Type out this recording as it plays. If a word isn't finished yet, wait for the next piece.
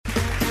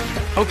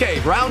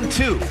Okay, round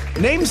two.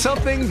 Name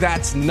something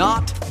that's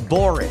not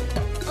boring.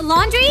 A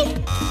laundry?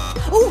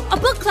 Ooh, a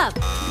book club.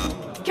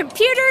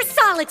 Computer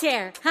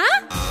solitaire,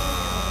 huh?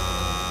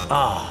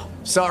 Ah,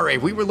 sorry,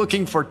 we were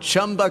looking for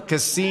Chumba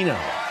Casino.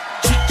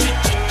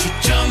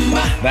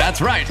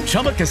 That's right,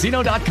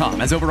 ChumbaCasino.com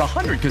has over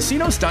 100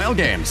 casino-style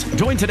games.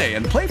 Join today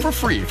and play for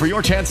free for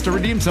your chance to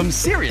redeem some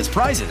serious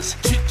prizes.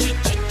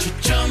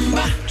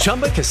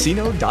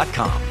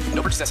 ChumbaCasino.com.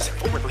 No purchase necessary.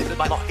 Void where prohibited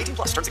by law. 18+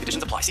 terms and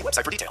conditions apply. See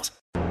website for details.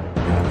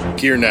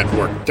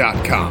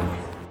 GearNetwork.com.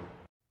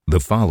 The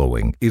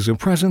following is a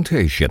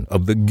presentation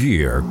of the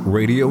Gear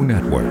Radio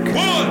Network.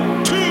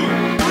 1, 2, 3,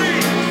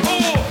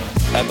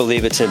 4. I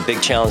believe it's a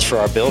big challenge for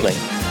our building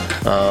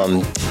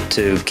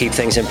to keep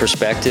things in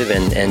perspective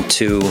and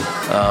to,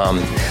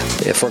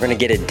 if we're going to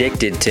get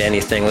addicted to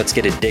anything, let's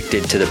get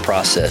addicted to the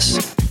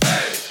process.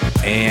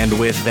 And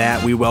with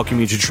that, we welcome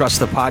you to Trust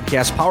the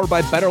Podcast, powered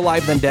by Better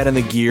Live Than Dead and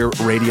the Gear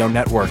Radio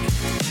Network.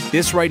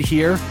 This right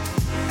here,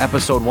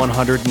 episode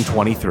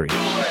 123.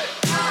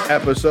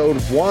 Episode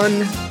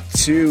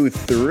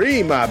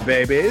 123, my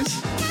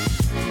babies.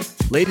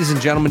 Ladies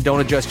and gentlemen, don't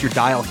adjust your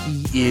dial.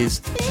 He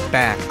is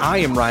back. I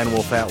am Ryan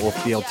Wolfe at Wolfe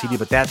BLTD,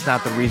 but that's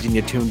not the reason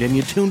you tuned in.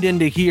 You tuned in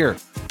to hear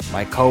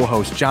my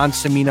co-host, John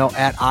Cimino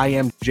at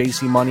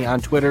IamJCMoney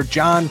on Twitter.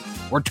 John,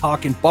 we're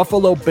talking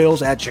Buffalo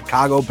Bills at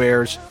Chicago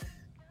Bears.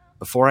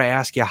 Before I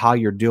ask you how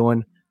you're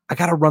doing, I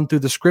got to run through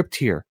the script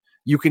here.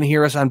 You can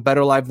hear us on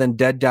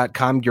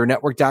BetterLiveThanDead.com,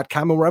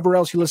 GearNetwork.com, and wherever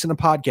else you listen to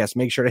podcasts.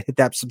 Make sure to hit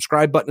that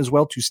subscribe button as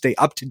well to stay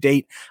up to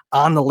date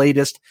on the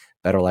latest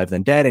Better Live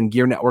Than Dead and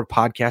Gear Network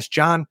podcast.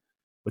 John,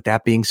 with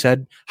that being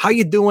said, how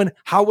you doing?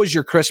 How was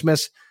your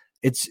Christmas?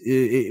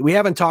 We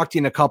haven't talked to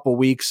you in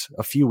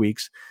a few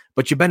weeks,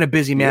 but you've been a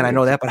busy man. I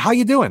know that, but how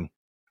you doing?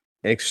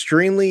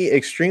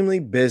 Extremely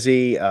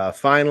busy.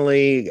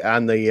 Finally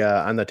on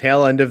the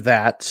tail end of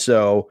that.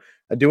 So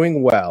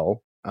doing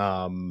well.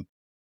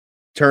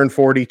 Turned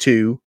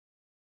 42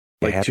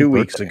 like 2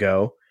 weeks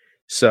ago.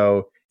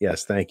 So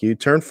yes, thank you.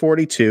 Turned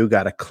 42,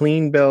 got a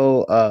clean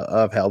bill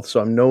of health.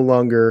 So I'm no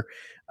longer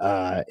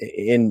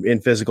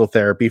in physical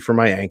therapy for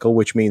my ankle,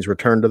 which means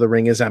return to the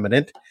ring is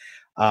imminent.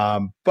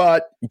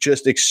 But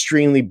just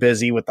extremely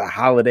busy with the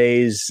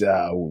holidays,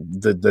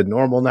 the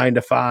normal 9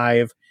 to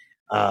 5.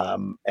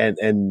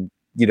 And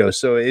you know,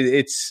 so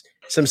it's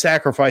some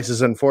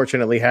sacrifices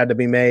unfortunately had to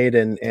be made.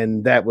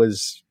 And that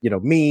was, you know,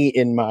 me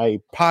in my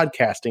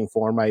podcasting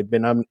form. I'd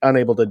been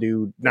unable to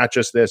do not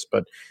just this,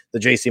 but the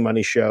JC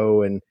Money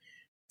show. And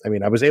I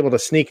mean, I was able to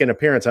sneak an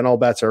appearance on All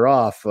Bets Are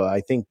Off,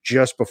 I think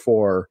just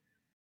before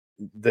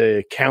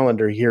the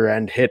calendar year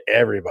end hit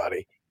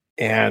everybody.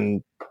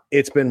 And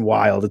it's been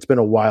wild. It's been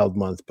a wild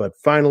month, but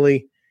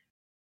finally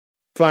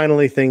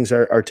things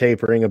are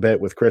tapering a bit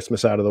with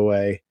Christmas out of the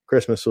way.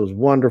 Christmas was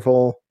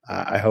wonderful.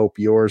 I hope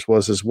yours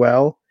was as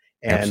well.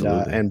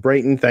 And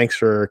Brayton, thanks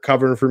for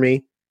covering for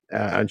me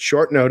on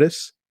short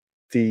notice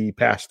the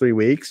past 3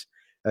 weeks.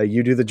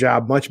 You do the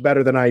job much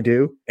better than I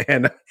do.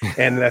 And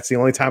that's the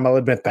only time I'll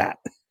admit that.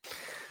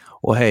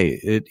 Well,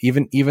 hey,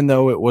 even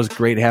though it was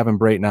great having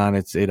Brayton on,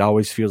 it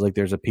always feels like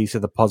there's a piece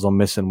of the puzzle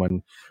missing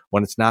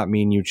when it's not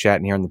me and you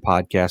chatting here on the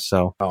podcast.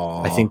 So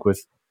I think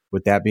with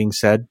that being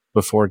said,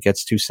 before it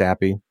gets too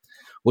sappy,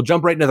 we'll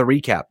jump right into the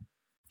recap.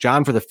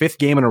 John, for the 5th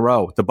game in a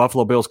row, the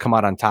Buffalo Bills come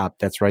out on top.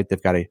 That's right.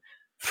 They've got a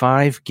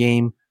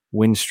 5-game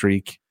win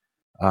streak.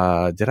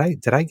 Did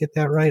I get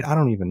that right? I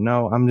don't even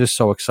know. I'm just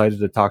so excited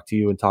to talk to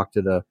you and talk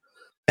about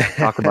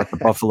the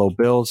Buffalo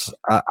Bills.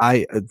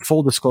 I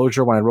full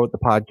disclosure, when I wrote the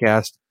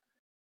podcast,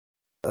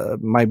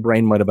 my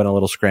brain might have been a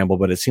little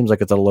scrambled, but it seems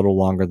like it's a little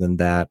longer than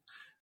that.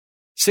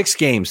 6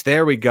 games.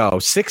 There we go.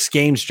 6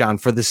 games, John,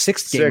 for the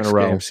 6th game in a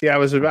row. Games. Yeah, I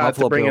was about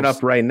to bring it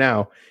up right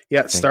now.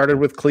 Yeah, it started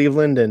with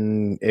Cleveland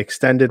and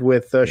extended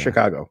with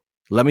Chicago.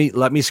 Let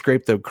me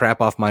scrape the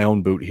crap off my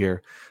own boot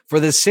here. For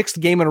the 6th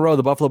game in a row,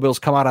 the Buffalo Bills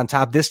come out on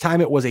top. This time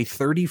it was a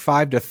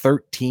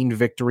 35-13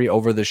 victory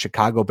over the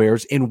Chicago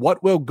Bears in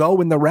what will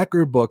go in the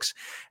record books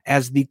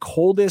as the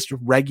coldest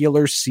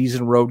regular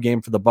season road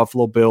game for the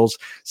Buffalo Bills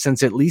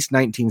since at least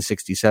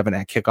 1967.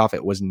 At kickoff,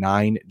 it was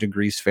 9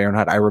 degrees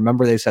Fahrenheit. I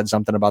remember they said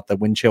something about the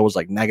wind chill was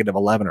like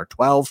 -11 or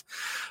 12.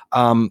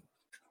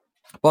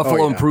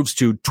 Buffalo improves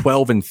to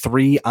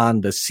 12-3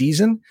 on the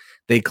season.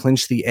 They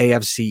clinched the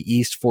AFC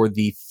East for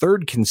the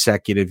 3rd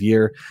consecutive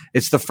year.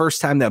 It's the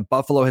first time that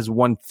Buffalo has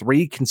won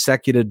 3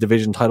 consecutive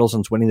division titles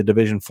since winning the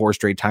division 4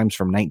 straight times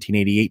from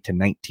 1988 to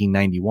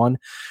 1991.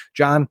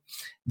 John,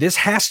 this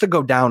has to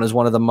go down as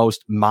one of the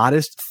most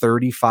modest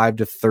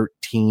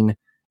 35-13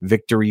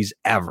 victories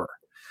ever.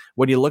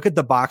 When you look at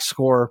the box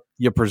score,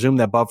 you presume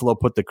that Buffalo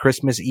put the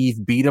Christmas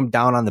Eve beat them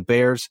down on the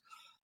Bears.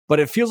 But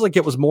it feels like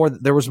there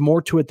was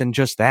more to it than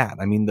just that.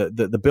 I mean,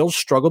 the Bills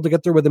struggled to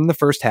get their rhythm in the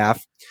first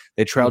half.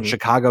 They trailed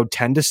Chicago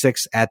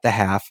 10-6 at the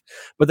half.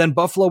 But then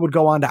Buffalo would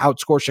go on to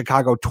outscore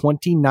Chicago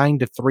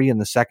 29-3 in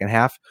the second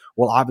half.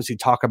 We'll obviously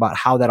talk about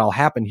how that all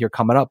happened here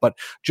coming up. But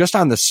just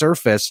on the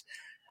surface,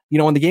 you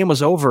know, when the game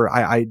was over,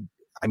 I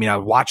mean, I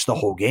watched the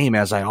whole game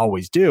as I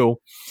always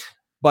do.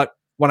 But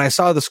when I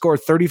saw the score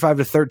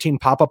 35-13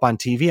 pop up on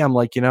TV, I'm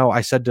like, I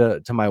said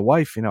to my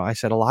wife, I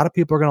said, a lot of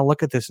people are going to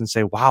look at this and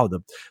say, wow,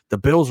 the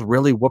Bills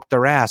really whooped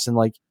their ass. And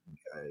like,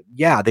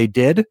 yeah, they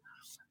did.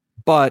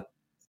 But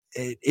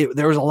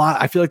there was a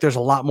lot. I feel like there's a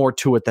lot more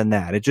to it than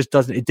that. It just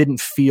it didn't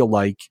feel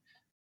like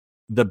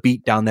the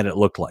beatdown that it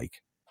looked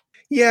like.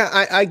 Yeah,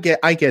 I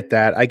get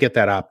that. I get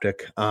that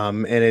optic.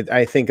 And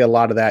I think a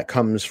lot of that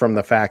comes from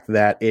the fact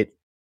that it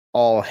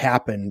all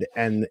happened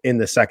and in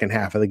the second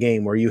half of the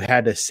game where you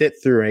had to sit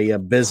through a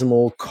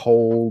abysmal,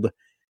 cold,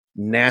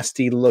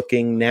 nasty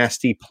looking,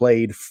 nasty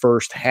played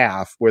first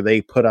half where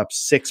they put up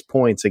 6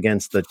 points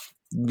against the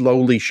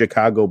lowly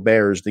Chicago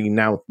Bears, the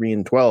now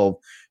 3-12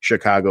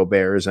 Chicago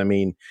Bears. I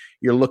mean,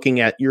 you're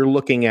looking at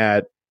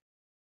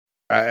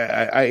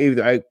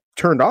I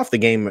turned off the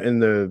game in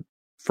the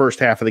first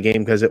half of the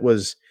game because it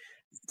was,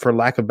 for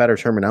lack of better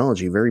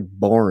terminology, very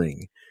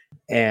boring.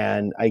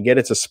 And I get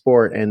it's a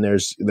sport and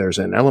there's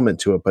an element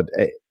to it, but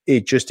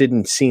it just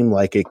didn't seem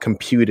like it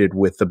computed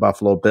with the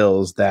Buffalo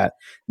Bills that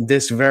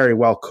this very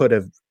well could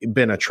have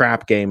been a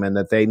trap game and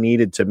that they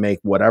needed to make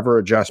whatever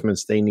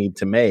adjustments they need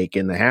to make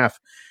in the half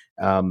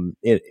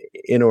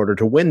in order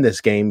to win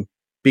this game,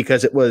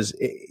 because it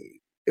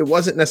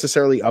wasn't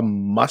necessarily a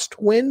must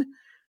win,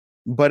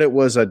 but it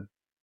was a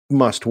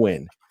must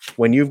win.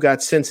 When you've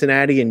got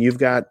Cincinnati and you've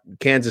got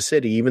Kansas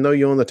City, even though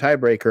you own the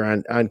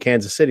tiebreaker on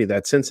Kansas City,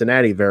 that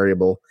Cincinnati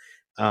variable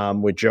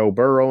with Joe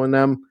Burrow and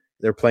them,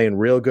 they're playing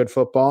real good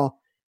football.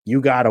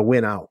 You got to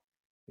win out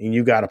and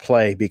you got to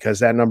play, because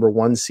that number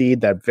one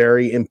seed, that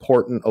very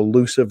important,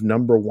 elusive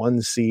number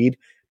one seed,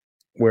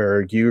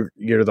 where you're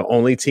the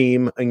only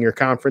team in your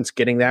conference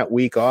getting that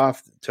week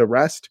off to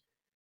rest,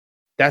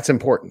 that's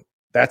important.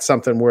 That's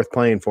something worth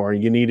playing for.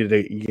 And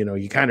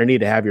you kind of need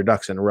to have your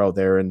ducks in a row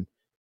there. And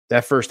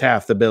that first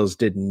half, the Bills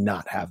did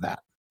not have that.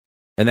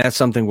 And that's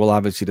something we'll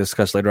obviously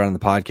discuss later on in the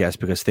podcast,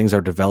 because things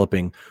are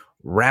developing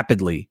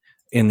rapidly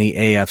in the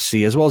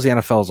AFC as well as the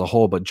NFL as a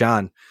whole. But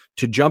John,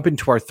 to jump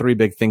into our three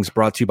big things,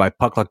 brought to you by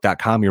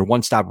puckluck.com, your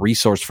one-stop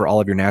resource for all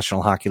of your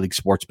National Hockey League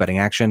sports betting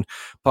action.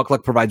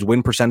 Puckluck provides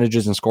win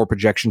percentages and score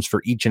projections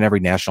for each and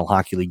every National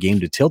Hockey League game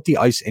to tilt the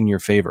ice in your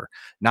favor.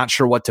 Not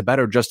sure what to bet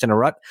or just in a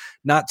rut?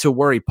 Not to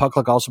worry.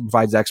 Puckluck also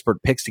provides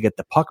expert picks to get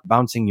the puck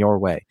bouncing your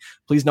way.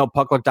 Please note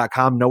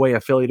puckluck.com, no way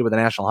affiliated with the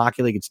National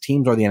Hockey League, its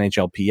teams, or the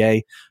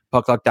NHLPA.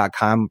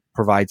 Puckluck.com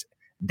provides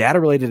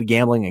data related to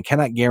gambling and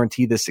cannot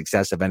guarantee the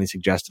success of any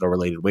suggested or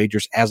related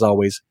wagers. As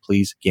always,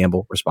 please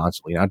gamble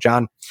responsibly. Now,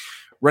 John,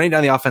 running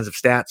down the offensive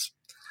stats,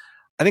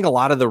 I think a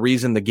lot of the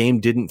reason the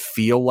game didn't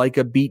feel like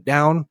a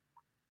beatdown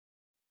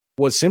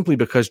was simply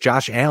because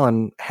Josh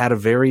Allen had a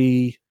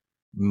very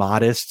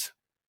modest,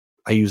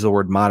 I use the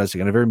word modest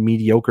again, a very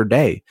mediocre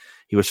day.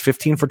 He was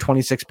 15 for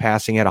 26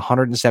 passing, had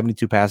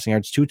 172 passing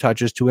yards, 2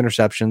 touches, 2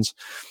 interceptions,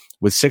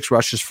 with 6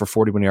 rushes for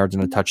 41 yards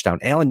and a touchdown.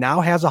 Allen now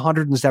has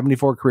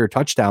 174 career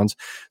touchdowns,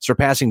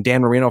 surpassing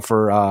Dan Marino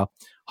for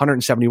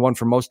 171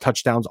 for most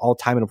touchdowns all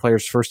time in a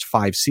player's first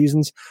 5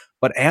 seasons.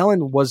 But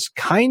Allen was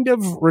kind of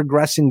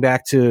regressing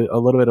back to a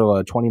little bit of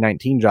a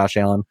 2019 Josh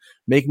Allen,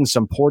 making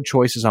some poor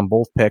choices on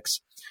both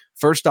picks.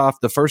 First off,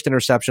 the first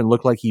interception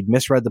looked like he'd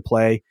misread the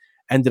play,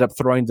 ended up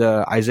throwing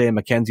to Isaiah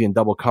McKenzie in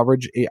double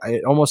coverage.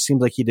 It almost seemed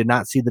like he did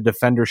not see the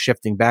defender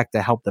shifting back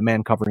to help the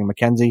man covering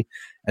McKenzie,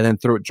 and then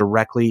threw it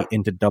directly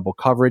into double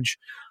coverage.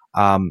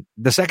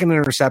 The second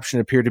interception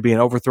appeared to be an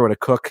overthrow to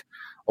Cook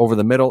over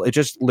the middle. It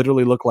just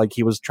literally looked like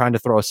he was trying to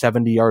throw a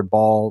 70-yard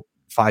ball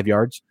 5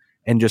 yards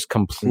and just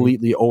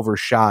completely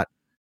overshot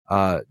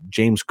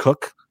James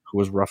Cook, who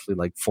was roughly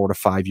like 4 to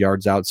 5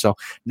 yards out. So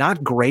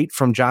not great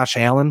from Josh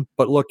Allen,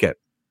 but look at,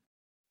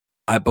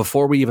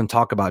 before we even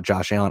talk about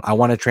Josh Allen, I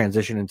want to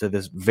transition into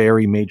this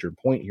very major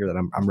point here that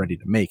I'm ready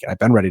to make. I've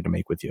been ready to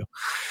make with you.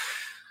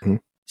 Mm-hmm.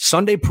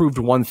 Sunday proved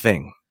one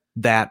thing,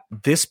 that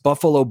this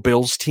Buffalo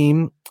Bills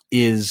team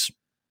is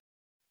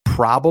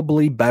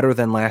probably better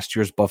than last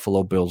year's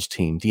Buffalo Bills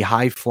team. The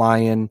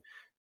high-flying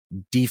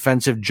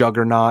defensive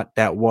juggernaut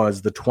that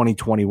was the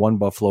 2021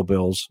 Buffalo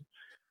Bills.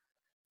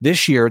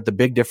 This year, the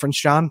big difference,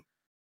 John,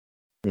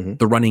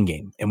 the running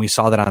game. And we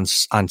saw that on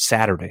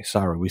Saturday.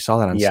 We saw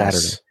that on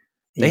Saturday.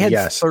 They had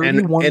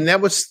 31. And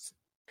that was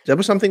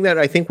something that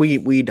I think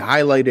we'd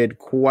highlighted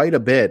quite a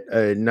bit,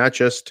 not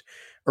just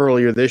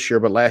earlier this year,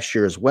 but last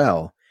year as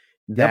well.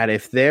 That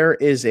if there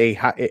is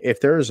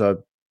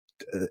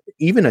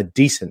even a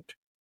decent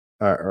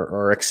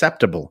or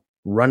acceptable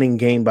running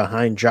game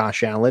behind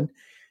Josh Allen,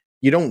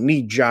 you don't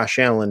need Josh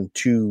Allen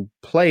to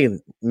play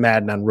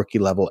Madden on rookie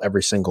level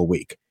every single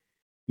week,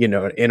 in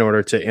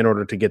order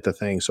to get the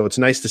thing. So it's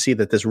nice to see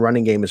that this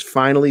running game is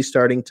finally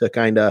starting to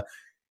kind of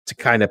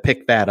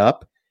pick that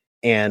up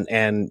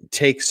and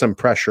take some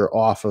pressure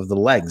off of the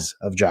legs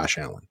of Josh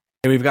Allen.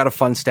 And we've got a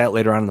fun stat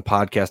later on in the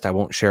podcast. I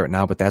won't share it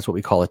now, but that's what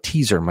we call a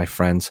teaser, my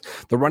friends.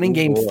 The running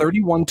game,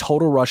 31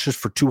 total rushes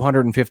for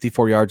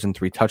 254 yards and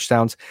 3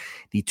 touchdowns.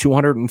 The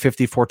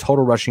 254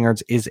 total rushing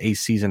yards is a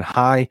season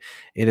high.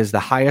 It is the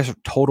highest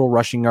total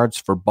rushing yards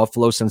for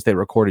Buffalo since they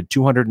recorded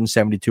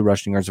 272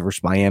 rushing yards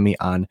versus Miami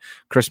on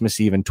Christmas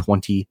Eve in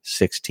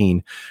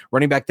 2016.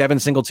 Running back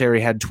Devin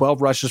Singletary had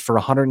 12 rushes for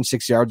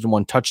 106 yards and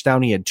 1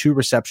 touchdown. He had 2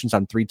 receptions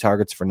on 3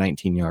 targets for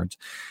 19 yards.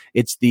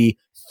 It's the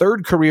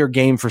third career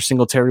game for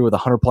Singletary with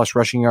 100-plus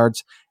rushing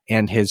yards,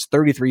 and his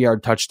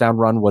 33-yard touchdown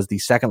run was the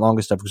second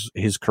longest of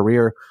his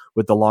career,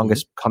 with the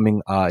longest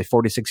coming a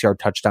 46-yard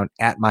touchdown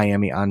at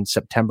Miami on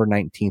September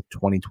 19th,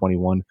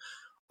 2021.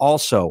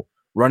 Also,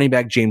 running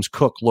back James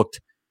Cook looked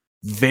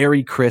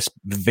very crisp,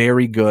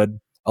 very good.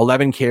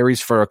 11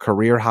 carries for a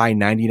career-high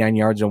 99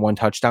 yards and 1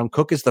 touchdown.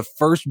 Cook is the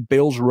first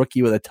Bills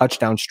rookie with a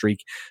touchdown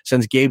streak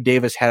since Gabe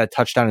Davis had a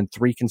touchdown in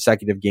 3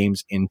 consecutive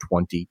games in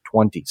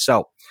 2020.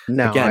 So,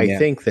 now, again, I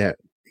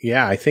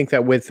think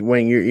that with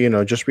when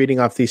you're just reading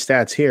off these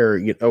stats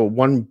here,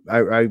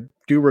 I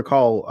do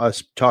recall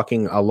us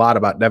talking a lot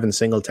about Devin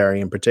Singletary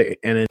and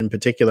in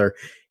particular,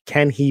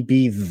 can he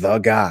be the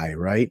guy,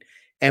 right?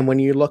 And when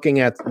you're looking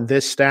at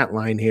this stat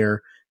line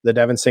here, the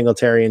Devin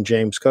Singletary and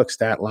James Cook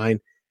stat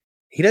line,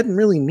 he doesn't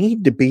really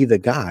need to be the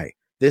guy.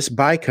 This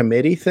by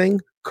committee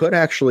thing could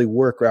actually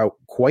work out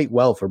quite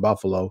well for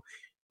Buffalo.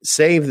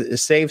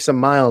 Save some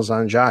miles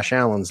on Josh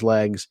Allen's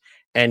legs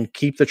and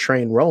keep the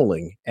train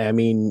rolling. I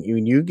mean,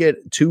 you get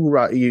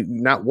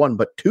not one,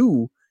 but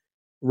 2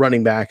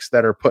 running backs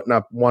that are putting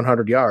up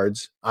 100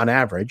 yards on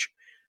average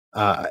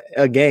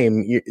a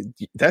game.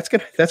 That's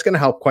gonna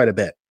help quite a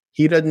bit.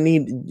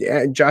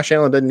 Josh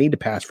Allen doesn't need to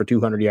pass for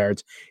 200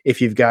 yards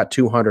if you've got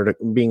 200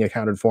 being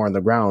accounted for on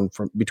the ground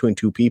from between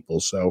 2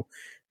 people. So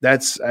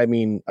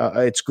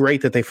it's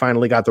great that they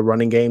finally got the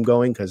running game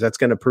going, because that's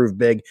going to prove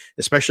big,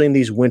 especially in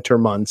these winter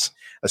months,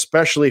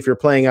 especially if you're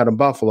playing out in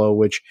Buffalo,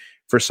 which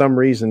for some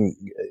reason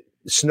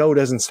snow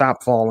doesn't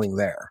stop falling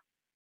there.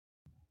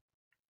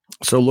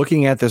 So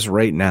looking at this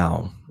right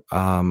now,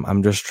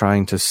 I'm just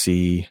trying to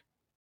see.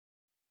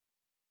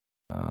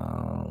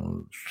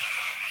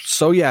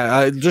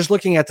 Just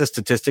looking at the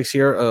statistics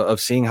here of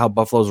seeing how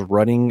Buffalo's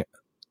running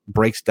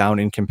breaks down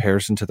in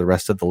comparison to the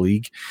rest of the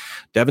league.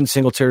 Devin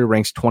Singletary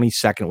ranks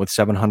 22nd with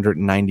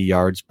 790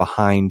 yards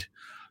behind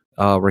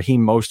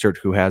Raheem Mostert,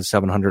 who has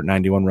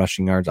 791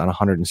 rushing yards on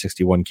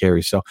 161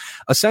 carries. So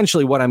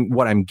essentially what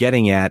I'm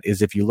getting at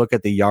is, if you look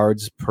at the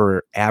yards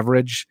per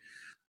average,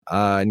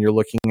 and you're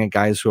looking at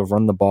guys who have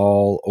run the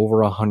ball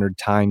over 100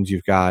 times,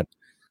 you've got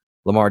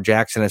Lamar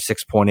Jackson at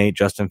 6.8,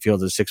 Justin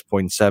Fields at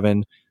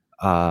 6.7,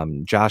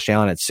 Josh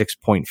Allen at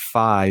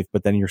 6.5,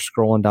 but then you're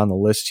scrolling down the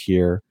list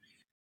here,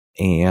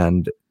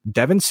 and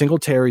Devin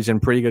Singletary's in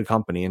pretty good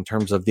company in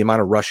terms of the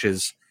amount of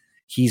rushes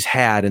he's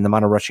had and the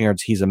amount of rushing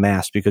yards he's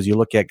amassed, because you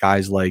look at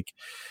guys like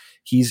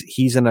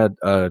he's in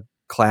a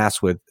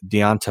class with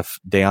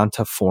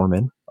Deonta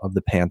Foreman of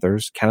the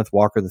Panthers, Kenneth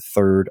Walker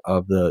III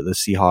of the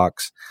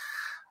Seahawks,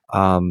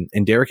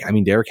 and Derrick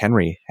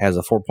Henry has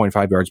a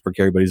 4.5 yards per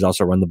carry, but he's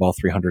also run the ball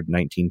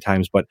 319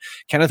 times. But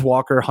Kenneth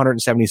Walker,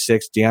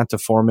 176, Deonta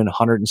Foreman,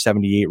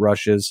 178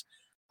 rushes,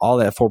 all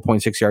that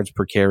 4.6 yards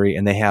per carry.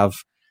 And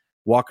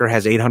Walker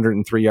has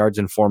 803 yards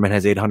and Foreman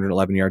has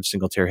 811 yards.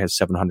 Singletary has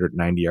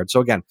 790 yards. So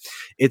again,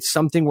 it's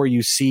something where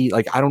you see,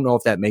 I don't know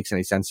if that makes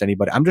any sense to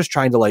anybody. I'm just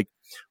trying to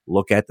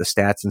look at the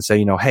stats and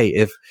say, hey,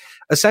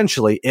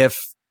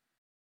 if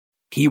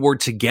he were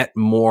to get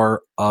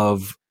more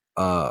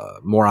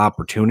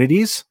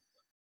opportunities,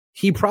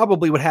 he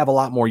probably would have a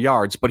lot more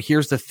yards. But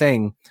here's the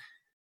thing.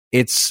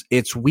 It's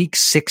week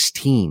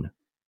 16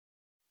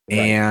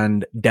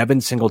 and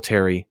Devin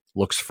Singletary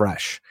looks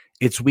fresh.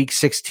 It's week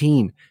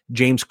 16.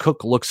 James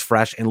Cook looks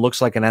fresh and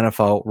looks like an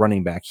NFL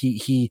running back.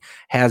 He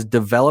has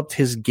developed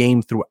his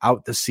game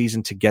throughout the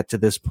season to get to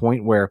this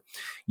point where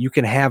you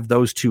can have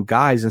those 2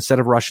 guys, instead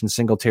of rushing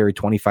Singletary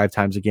 25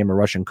 times a game or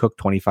rushing Cook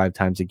 25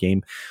 times a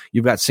game.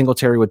 You've got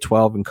Singletary with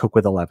 12 and Cook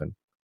with 11.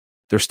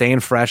 They're staying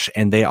fresh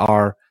and they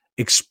are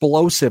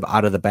explosive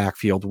out of the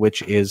backfield,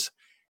 which is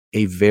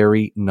a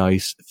very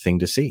nice thing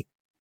to see.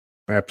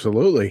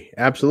 Absolutely.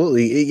 I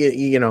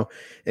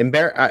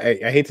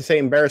hate to say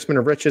embarrassment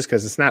of riches,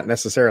 because it's not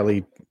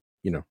necessarily,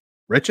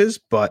 riches,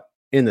 but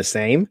in the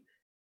same,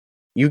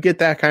 you get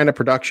that kind of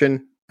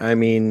production. I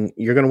mean,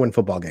 you're going to win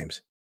football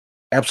games.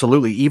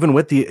 Absolutely. Even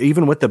with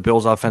the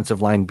Bills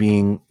offensive line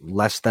being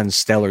less than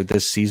stellar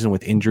this season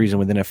with injuries and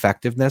with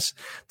ineffectiveness,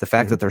 the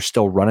fact that they're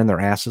still running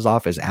their asses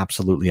off is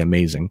absolutely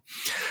amazing.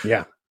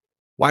 Yeah.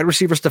 Wide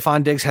receiver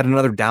Stephon Diggs had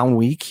another down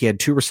week. He had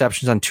 2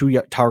 receptions on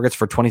 2 targets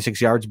for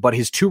 26 yards, but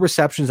his 2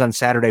 receptions on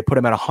Saturday put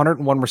him at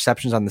 101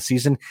 receptions on the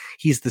season.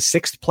 He's the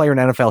 6th player in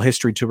NFL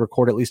history to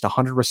record at least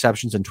 100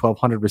 receptions and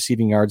 1,200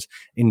 receiving yards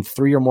in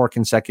 3 or more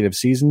consecutive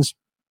seasons.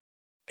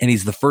 And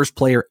he's the first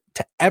player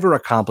to ever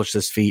accomplish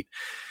this feat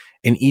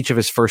in each of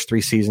his first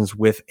 3 seasons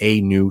with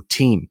a new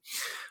team.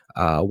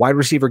 Wide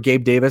receiver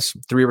Gabe Davis,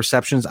 3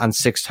 receptions on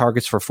 6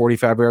 targets for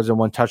 45 yards and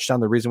 1 touchdown.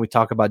 The reason we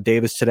talk about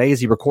Davis today is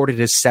he recorded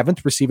his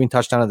 7th receiving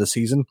touchdown of the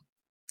season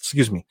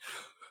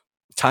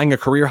tying a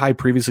career high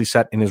previously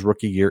set in his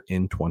rookie year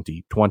in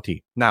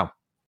 2020. Now,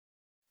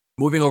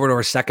 moving over to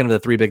our second of the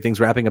three big things,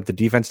 wrapping up the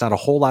defense, not a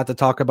whole lot to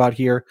talk about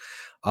here.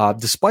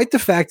 Despite the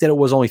fact that it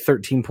was only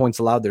 13 points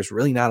allowed, there's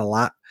really not a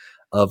lot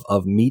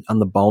of meat on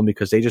the bone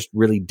because they just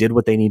really did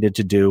what they needed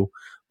to do.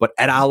 But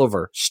Ed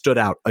Oliver stood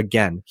out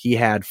again. He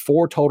had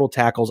 4 total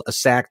tackles, a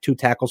sack, 2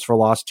 tackles for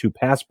loss, 2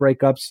 pass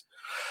breakups.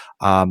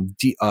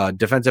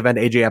 Defensive end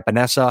AJ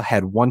Epinesa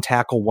had 1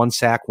 tackle, 1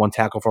 sack, 1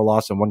 tackle for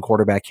loss, and 1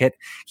 quarterback hit.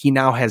 He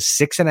now has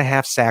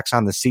 6.5 sacks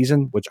on the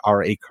season, which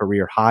are a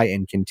career high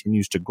and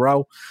continues to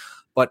grow.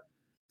 But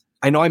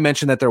I know I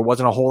mentioned that there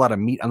wasn't a whole lot of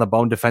meat on the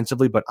bone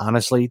defensively, but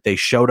honestly, they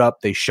showed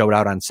up. They showed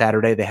out on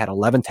Saturday. They had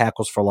 11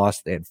 tackles for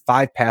loss. They had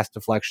 5 pass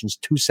deflections,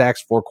 2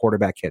 sacks, 4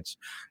 quarterback hits.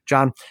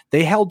 John,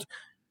 they held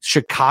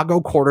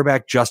Chicago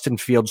quarterback Justin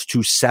Fields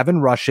to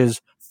 7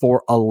 rushes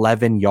for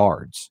 11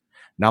 yards.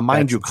 Now,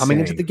 mind you, coming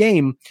into the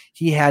game,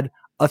 he had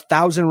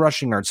 1,000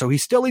 rushing yards. So he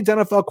still leads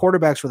NFL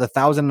quarterbacks with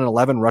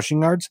 1,011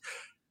 rushing yards,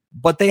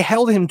 but they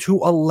held him to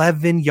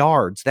 11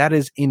 yards. That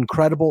is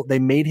incredible. They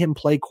made him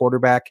play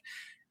quarterback,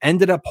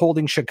 ended up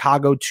holding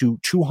Chicago to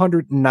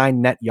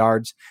 209 net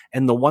yards.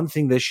 And the one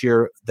thing this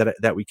year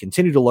that we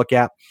continue to look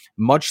at,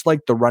 much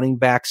like the running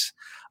backs,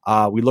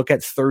 we look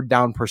at third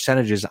down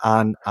percentages.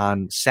 On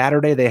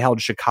Saturday, they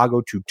held Chicago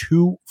to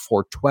 2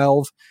 for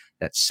 12.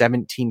 That's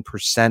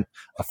 17%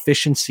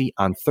 efficiency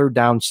on third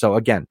down. So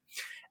again,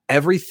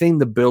 everything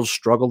the Bills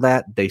struggled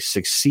at, they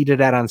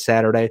succeeded at on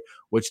Saturday,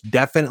 which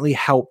definitely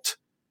helped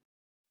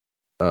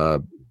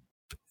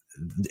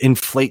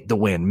inflate the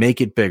win,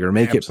 make it bigger,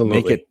 make it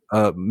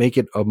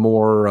a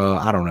more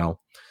I don't know,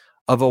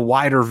 of a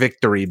wider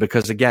victory.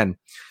 Because again,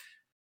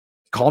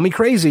 call me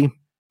crazy,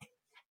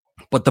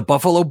 but the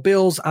Buffalo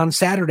Bills on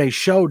Saturday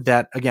showed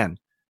that again,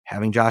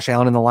 having Josh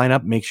Allen in the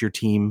lineup makes your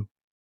team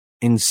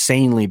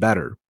insanely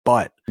better.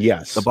 But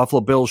yes, the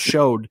Buffalo Bills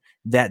showed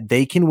that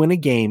they can win a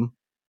game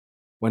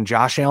when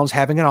Josh Allen's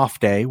having an off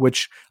day,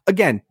 which,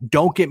 again,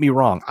 don't get me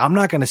wrong. I'm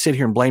not going to sit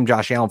here and blame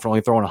Josh Allen for only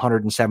throwing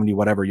 170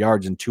 whatever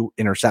yards and 2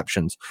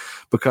 interceptions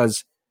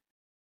because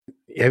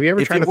have you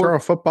ever tried to throw a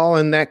football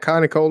in that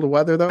kind of cold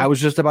weather, though? I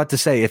was just about to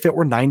say, if it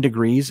were 9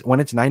 degrees, when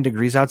it's 9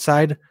 degrees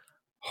outside,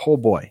 oh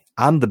boy,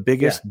 I'm the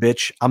biggest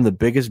bitch. I'm the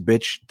biggest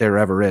bitch there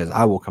ever is.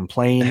 I will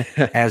complain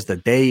as the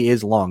day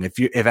is long.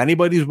 If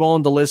anybody's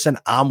willing to listen,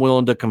 I'm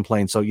willing to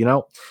complain. So,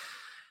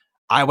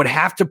 I would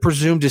have to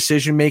presume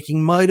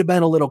decision-making might have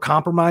been a little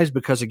compromised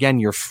because, again,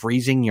 you're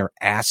freezing your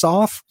ass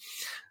off.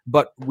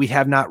 But we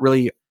have not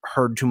really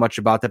heard too much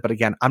about that. But,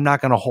 again, I'm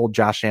not going to hold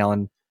Josh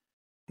Allen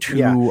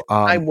too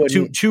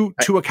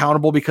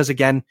accountable because,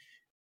 again,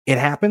 it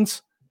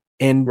happens.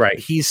 And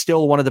he's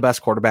still one of the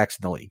best quarterbacks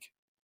in the league.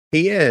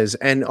 He is.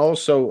 And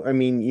also, I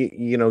mean,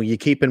 you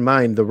keep in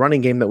mind the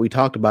running game that we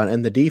talked about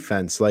and the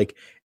defense, like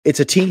it's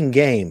a team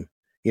game.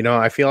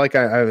 I feel like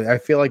I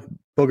feel like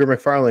Booger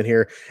McFarland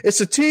here. It's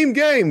a team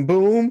game,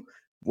 boom,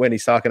 when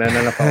he's talking on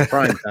NFL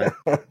prime time.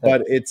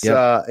 But it's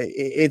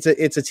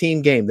it's a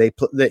team game.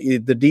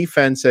 The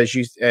defense, as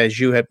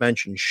you had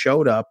mentioned,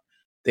 showed up.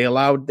 They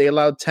allowed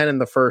 10 in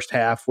the first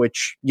half,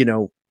 which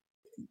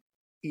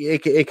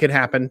it could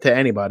happen to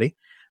anybody.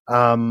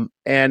 And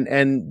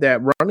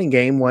that running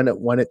game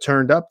when it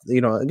turned up,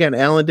 again,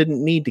 Allen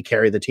didn't need to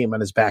carry the team on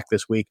his back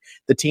this week.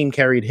 The team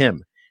carried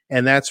him.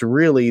 And that's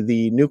really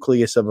the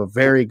nucleus of a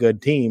very good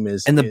team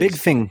big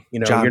thing,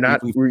 John,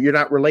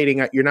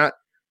 you're not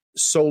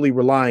solely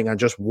relying on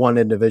just one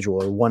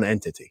individual or one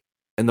entity.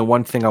 And the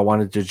one thing I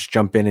wanted to just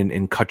jump in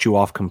and cut you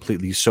off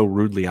completely so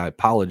rudely, I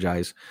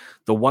apologize.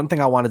 The one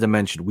thing I wanted to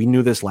mention, we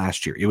knew this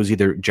last year. It was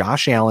either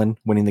Josh Allen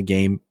winning the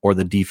game or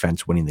the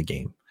defense winning the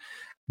game.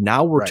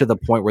 Now we're to the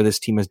point where this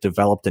team has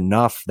developed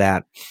enough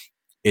that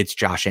it's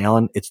Josh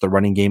Allen, it's the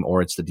running game, or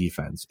it's the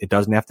defense. It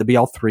doesn't have to be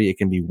all 3. It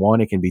can be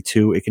 1, it can be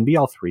 2, it can be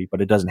all 3, but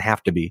it doesn't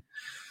have to be.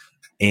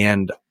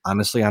 And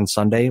honestly, on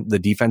Sunday, the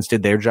defense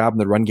did their job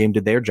and the run game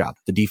did their job.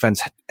 The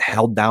defense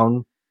held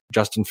down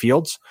Justin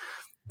Fields,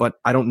 but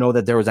I don't know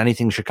that there was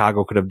anything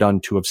Chicago could have done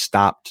to have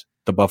stopped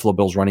the Buffalo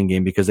Bills running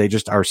game because they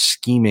just are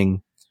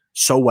scheming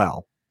so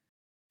well.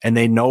 And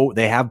they know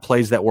they have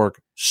plays that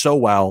work so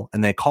well,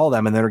 and they call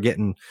them, and they're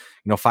getting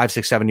 5,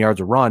 6, 7 yards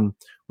a run,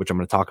 which I'm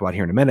going to talk about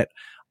here in a minute.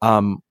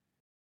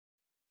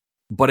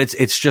 But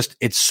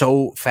it's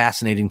so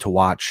fascinating to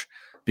watch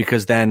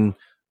because then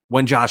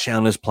when Josh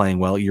Allen is playing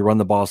well, you run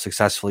the ball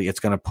successfully.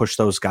 It's going to push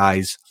those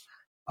guys.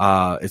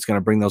 It's going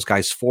to bring those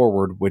guys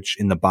forward, which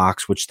in the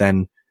box, which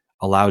then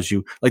allows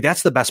you, like,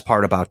 that's the best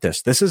part about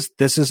this. This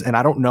is, and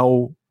I don't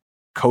know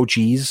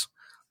coachees,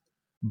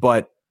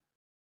 but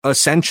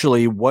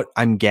essentially what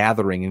I'm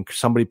gathering, and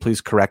somebody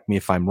please correct me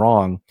if I'm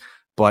wrong,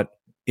 but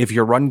if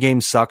your run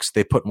game sucks,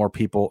 they put more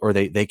people, or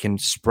they can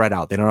spread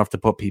out. They don't have to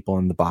put people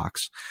in the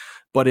box.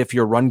 But if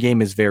your run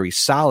game is very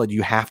solid,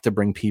 you have to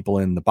bring people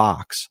in the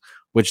box,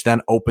 which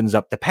then opens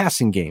up the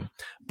passing game.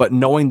 But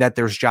knowing that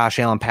there's Josh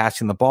Allen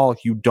passing the ball,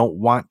 you don't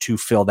want to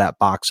fill that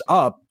box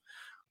up.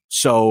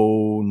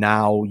 So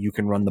now you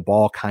can run the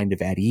ball kind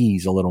of at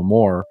ease a little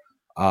more,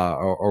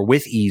 or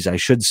with ease, I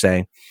should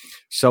say.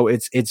 So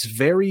it's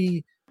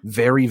very,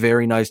 very,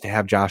 very nice to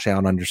have Josh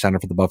Allen under center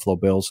for the Buffalo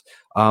Bills.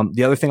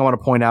 The other thing I want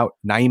to point out,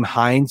 Nyheim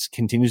Hines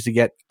continues to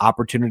get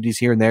opportunities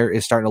here and there,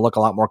 is starting to look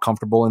a lot more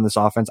comfortable in this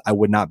offense. I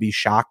would not be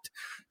shocked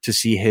to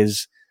see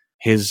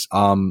his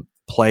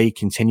play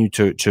continue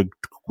to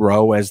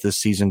grow as this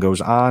season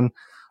goes on,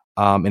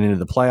 and into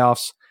the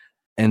playoffs.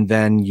 And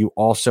then you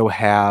also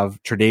have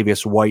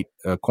Tre'Davious White,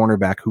 a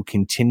cornerback, who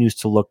continues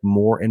to look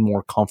more and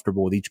more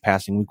comfortable with each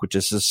passing week, which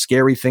is a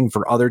scary thing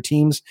for other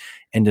teams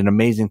and an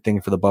amazing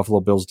thing for the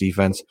Buffalo Bills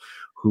defense,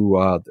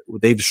 who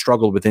they've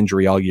struggled with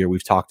injury all year.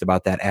 We've talked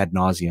about that ad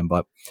nauseum.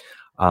 But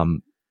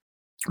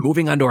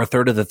moving on to our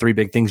third of the three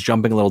big things,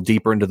 jumping a little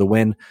deeper into the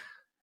win.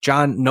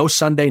 John, no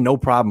Sunday, no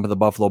problem for the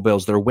Buffalo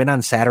Bills. Their win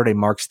on Saturday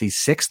marks the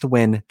sixth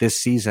win this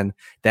season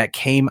that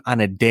came on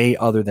a day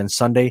other than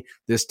Sunday.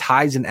 This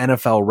ties an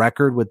NFL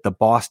record with the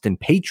Boston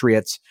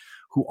Patriots,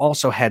 who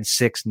also had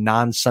 6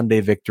 non-Sunday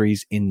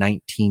victories in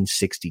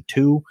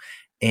 1962.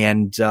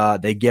 And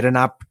they get an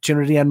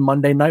opportunity on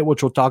Monday night,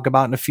 which we'll talk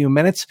about in a few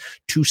minutes,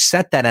 to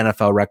set that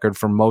NFL record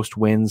for most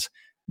wins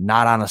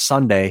not on a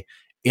Sunday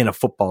in a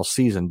football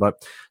season.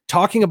 But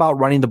talking about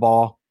running the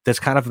ball, that's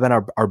kind of been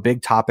our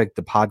big topic,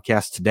 the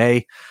podcast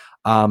today.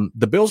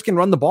 The Bills can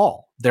run the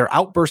ball. Their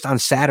outburst on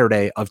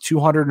Saturday of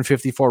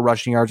 254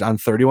 rushing yards on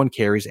 31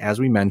 carries, as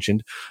we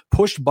mentioned,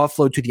 pushed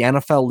Buffalo to the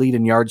NFL lead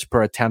in yards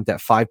per attempt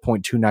at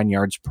 5.29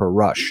 yards per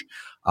rush.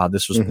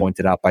 This was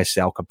pointed out by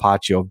Sal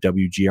Capaccio of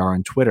WGR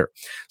on Twitter.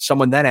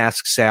 Someone then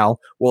asks Sal,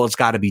 well, it's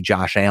got to be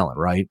Josh Allen,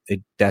 right?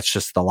 That's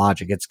just the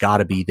logic. It's got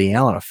to be the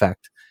Allen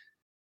effect.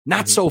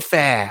 Not so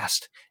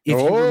fast.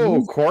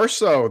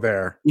 Corso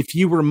there. If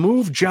you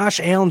remove Josh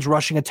Allen's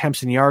rushing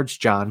attempts and yards,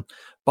 John,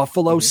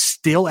 Buffalo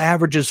still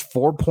averages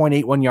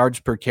 4.81 yards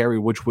per carry,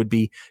 which would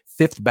be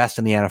 5th best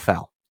in the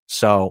NFL.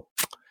 So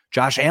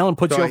Josh Allen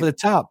puts you over the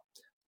top,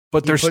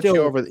 but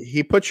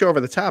he puts you over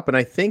the top. And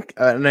I think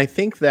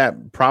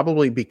that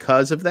probably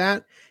because of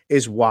that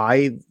is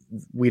why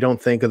we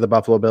don't think of the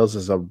Buffalo Bills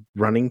as a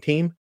running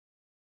team,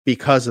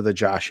 because of the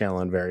Josh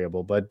Allen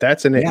variable. But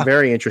that's a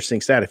very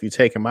interesting stat. If you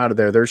take him out of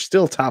there, they're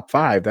still top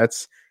 5.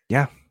 That's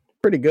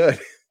pretty good.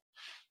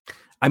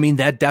 I mean,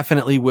 that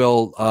definitely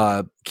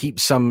will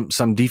keep some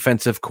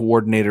defensive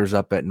coordinators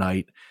up at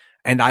night.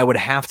 And I would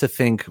have to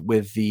think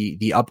with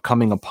the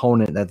upcoming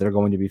opponent that they're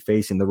going to be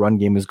facing, the run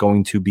game is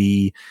going to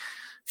be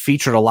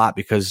featured a lot,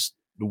 because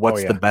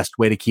what's the best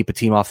way to keep a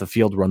team off the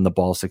field? Run the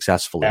ball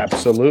successfully.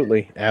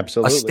 Absolutely.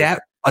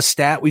 A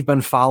stat we've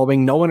been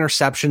following, no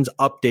interceptions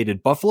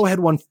updated. Buffalo had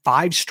won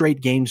 5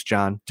 straight games,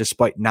 John,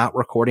 despite not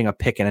recording a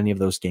pick in any of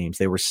those games.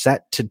 They were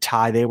set to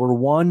tie. They were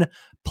 1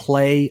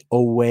 play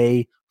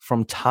away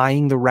from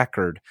tying the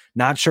record.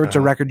 Not sure it's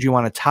a record you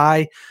want to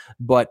tie,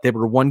 but they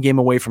were 1 game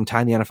away from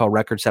tying the NFL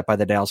record set by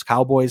the Dallas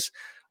Cowboys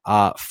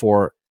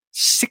for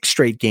 6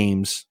 straight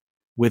games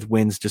with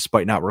wins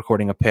despite not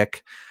recording a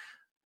pick.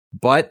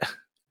 But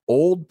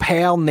old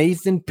pal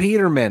Nathan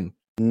Peterman,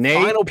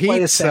 final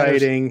play of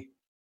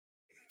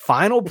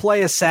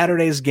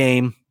Saturday's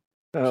game,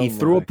 he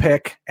threw a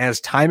pick as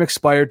time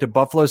expired to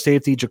Buffalo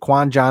safety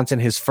Jaquan Johnson,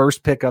 his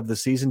first pick of the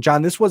season.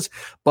 John, this was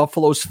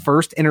Buffalo's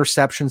first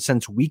interception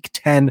since Week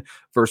 10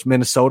 versus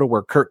Minnesota,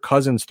 where Kirk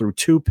Cousins threw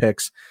 2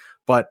 picks.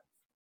 But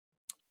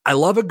I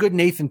love a good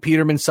Nathan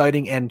Peterman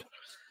sighting, and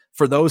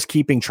for those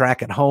keeping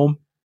track at home,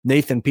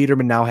 Nathan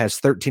Peterman now has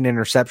 13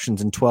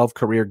 interceptions in 12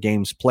 career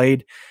games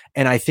played,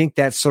 and I think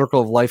that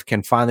circle of life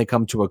can finally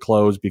come to a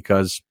close,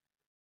 because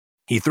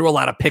he threw a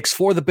lot of picks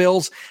for the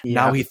Bills. Yeah.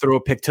 Now he threw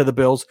a pick to the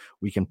Bills.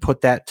 We can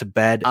put that to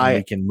bed and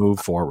we can move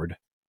forward.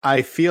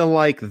 I feel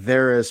like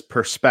there is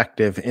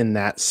perspective in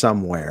that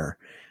somewhere.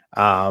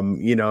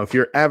 If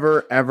you're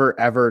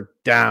ever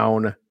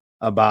down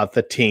about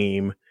the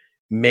team,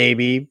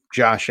 maybe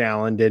Josh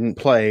Allen didn't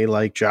play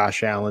like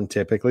Josh Allen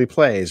typically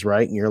plays,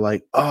 right? And you're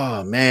like,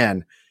 oh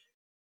man,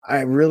 I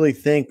really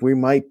think we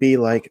might be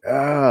like,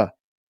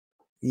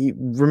 you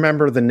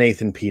remember the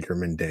Nathan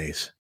Peterman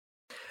days.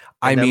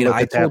 I mean,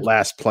 that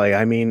last play.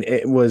 I mean,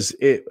 it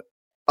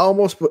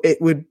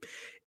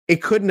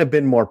couldn't have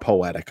been more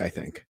poetic, I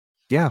think.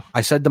 Yeah.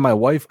 I said to my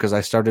wife, because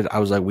I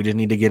was like, we didn't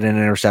need to get an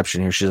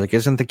interception here. She's like,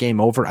 isn't the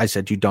game over? I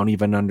said, you don't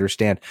even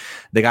understand.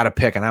 They got a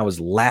pick, and I was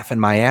laughing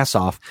my ass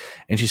off.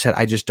 And she said,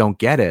 I just don't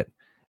get it.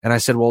 And I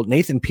said, well,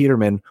 Nathan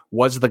Peterman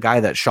was the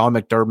guy that Sean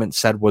McDermott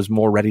said was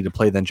more ready to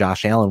play than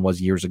Josh Allen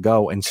was years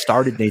ago, and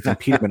started Nathan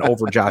Peterman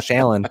over Josh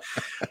Allen,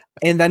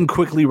 and then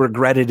quickly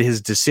regretted his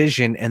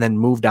decision and then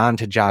moved on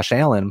to Josh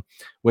Allen,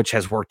 which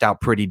has worked out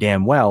pretty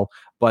damn well.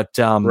 But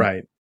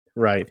right.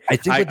 I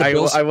think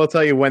I will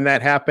tell you, when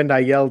that happened, I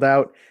yelled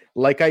out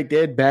like I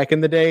did back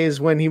in the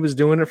days when he was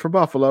doing it for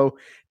Buffalo,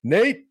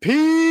 Nate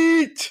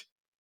Pete.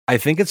 I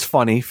think it's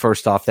funny,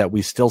 first off, that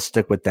we still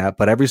stick with that,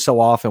 but every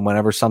so often,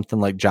 whenever something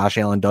like Josh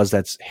Allen does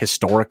that's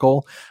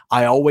historical,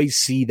 I always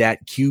see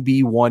that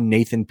QB1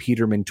 Nathan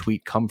Peterman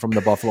tweet come from the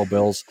Buffalo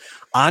Bills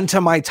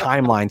onto my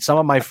timeline. Some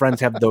of my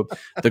friends have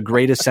the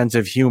greatest sense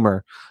of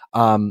humor.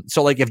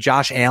 So like if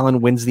Josh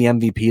Allen wins the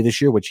MVP this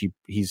year, which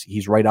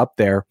he's right up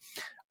there,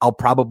 I'll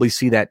probably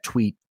see that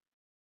tweet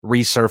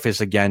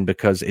resurface again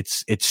because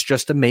it's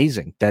just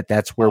amazing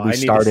that's where we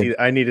started.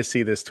 I need to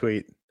see this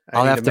tweet.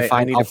 I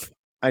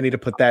need to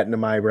put that into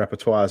my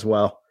repertoire as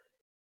well.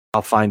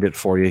 I'll find it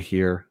for you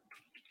here.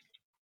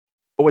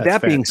 But with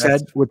that being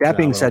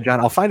said, John,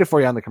 I'll find it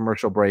for you on the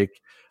commercial break.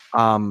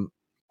 Because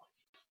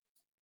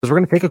we're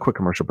going to take a quick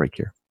commercial break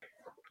here.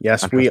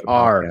 Yes, we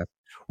are. Podcast.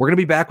 We're going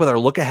to be back with our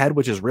look ahead,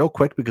 which is real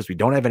quick because we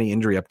don't have any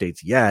injury updates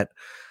yet.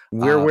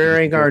 We're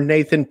wearing our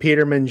Nathan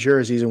Peterman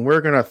jerseys, and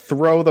we're going to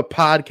throw the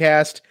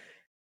podcast,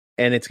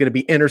 and it's going to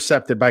be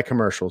intercepted by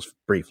commercials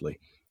briefly.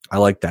 I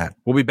like that.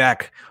 We'll be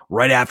back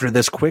right after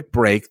this quick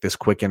break, this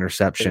quick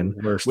interception,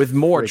 with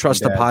more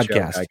Trust the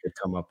Podcast I could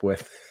come up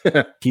with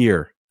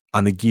here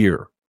on the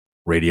Gear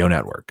Radio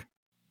Network.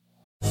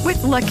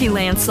 With Lucky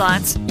Land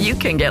Slots, you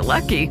can get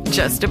lucky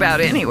just about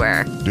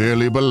anywhere.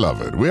 Dearly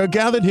beloved, we are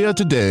gathered here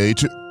today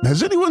to...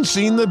 Has anyone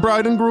seen the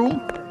bride and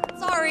groom?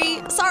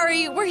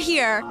 Sorry, we're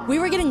here. We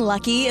were getting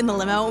lucky in the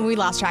limo and we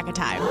lost track of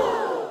time.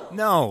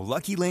 No,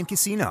 Lucky Land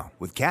Casino,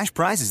 with cash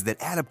prizes that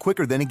add up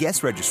quicker than a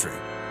guest registry.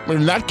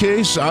 In that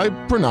case, I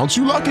pronounce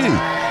you lucky.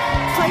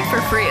 Play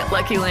for free at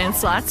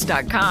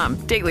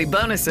LuckyLandSlots.com. Daily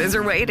bonuses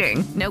are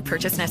waiting. No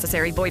purchase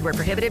necessary. Void where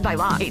prohibited by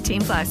law.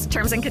 18+.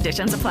 Terms and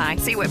conditions apply.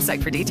 See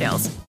website for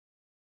details.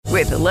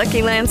 With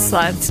Lucky Land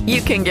Slots,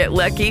 you can get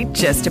lucky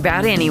just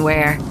about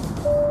anywhere.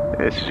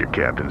 This is your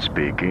captain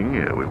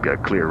speaking. We've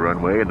got clear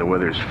runway and the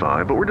weather's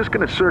fine, but we're just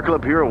going to circle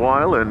up here a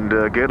while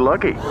and get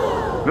lucky.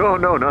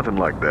 No, nothing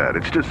like that.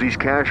 It's just these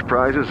cash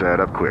prizes add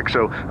up quick.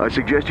 So I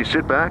suggest you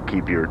sit back,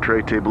 keep your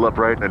tray table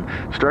upright, and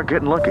start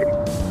getting lucky.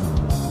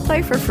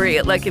 Play for free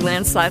at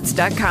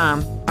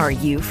LuckyLandSlots.com. Are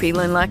you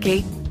feeling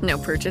lucky? No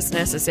purchase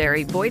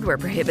necessary. Void where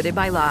prohibited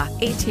by law.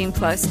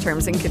 18+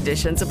 terms and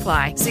conditions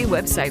apply. See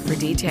website for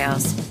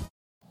details.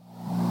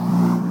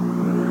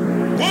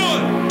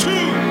 1, 2, 3,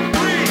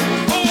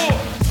 4.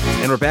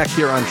 And we're back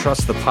here on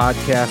Trust the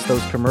Podcast.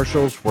 Those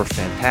commercials were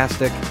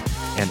fantastic.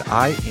 And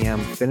I am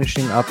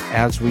finishing up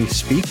as we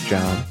speak,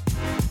 John.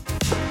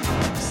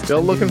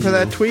 Still looking for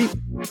that tweet?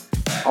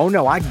 Oh,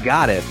 no, I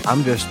got it.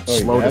 I'm just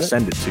slow to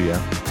send it to you.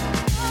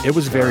 It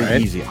was very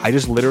easy. I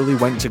just literally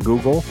went to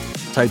Google,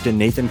 typed in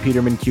Nathan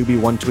Peterman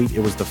QB1 tweet.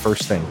 It was the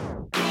first thing.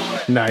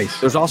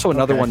 Nice. There's also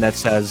another one that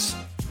says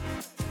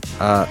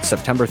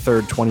September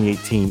 3rd,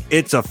 2018.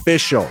 It's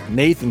official.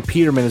 Nathan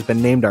Peterman has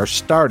been named our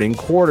starting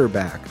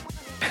quarterback.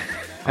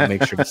 I'll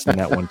make sure to send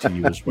that one to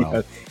you as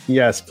well.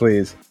 Yes,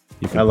 please.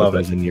 You can put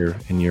those in your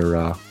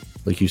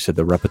like you said,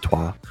 the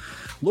repertoire.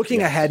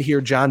 Looking ahead here,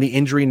 John, the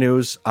injury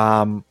news.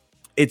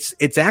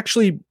 It's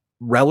actually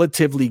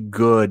relatively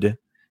good.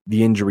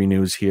 The injury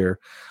news here.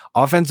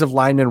 Offensive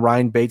lineman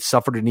Ryan Bates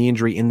suffered a knee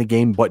injury in the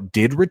game, but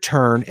did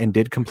return and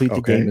did complete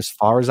the game as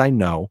far as I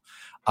know.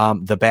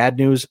 The bad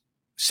news,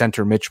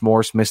 center Mitch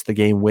Morse missed the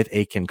game with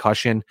a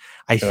concussion.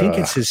 I think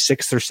it's his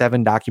 6th or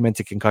 7th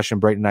documented concussion.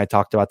 Brayton and I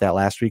talked about that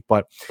last week,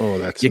 but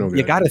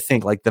you got to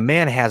think like the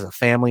man has a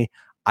family.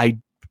 I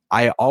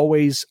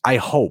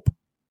hope,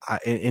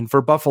 and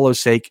for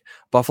Buffalo's sake,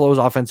 Buffalo's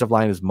offensive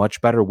line is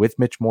much better with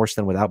Mitch Morse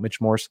than without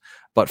Mitch Morse.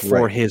 But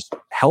for his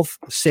health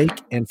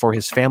sake and for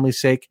his family's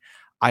sake,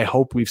 I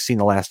hope we've seen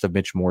the last of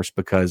Mitch Morse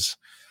because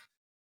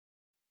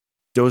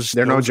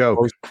they're no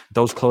joke.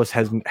 Those close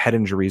head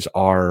injuries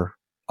are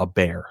a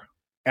bear.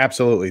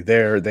 Absolutely,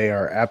 they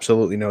are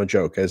absolutely no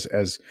joke.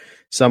 As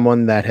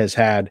someone that has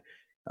had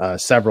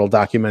several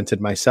documented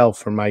myself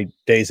from my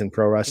days in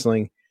pro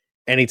wrestling,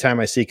 anytime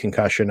I see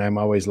concussion, I'm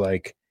always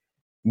like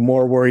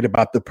more worried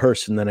about the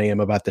person than I am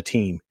about the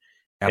team.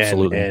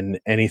 Absolutely, and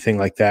anything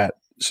like that.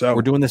 So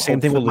we're doing the same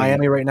thing with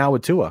Miami right now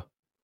with Tua.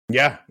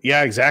 Yeah,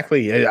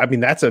 exactly. I mean,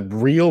 that's a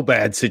real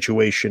bad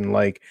situation.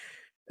 Like,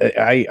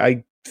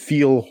 I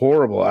feel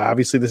horrible.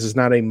 Obviously, this is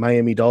not a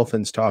Miami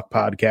Dolphins talk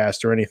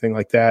podcast or anything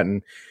like that.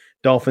 And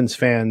Dolphins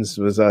fans,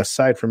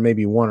 aside from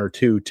maybe one or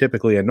two,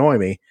 typically annoy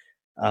me.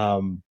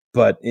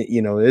 But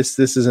this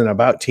isn't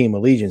about team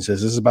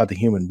allegiances. This is about the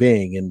human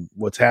being and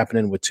what's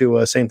happening with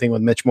Tua. Same thing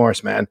with Mitch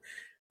Morse, man.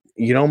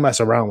 You don't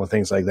mess around with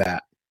things like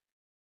that.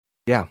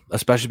 Yeah,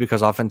 especially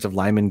because offensive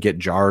linemen get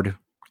jarred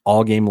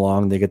all game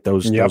long. They get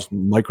those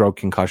micro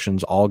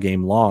concussions all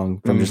game long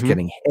from just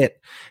getting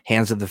hit,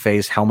 hands to the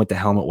face, helmet to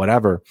helmet,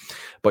 whatever.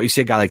 But you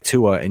see a guy like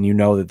Tua, and you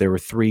know that there were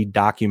 3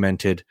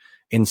 documented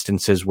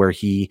instances where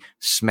he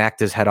smacked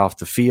his head off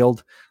the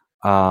field.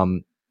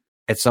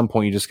 At some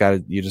point, you just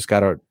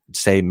gotta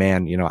say,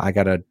 man, I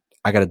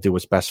gotta do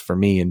what's best for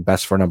me and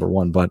best for number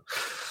one. But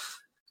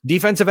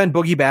defensive end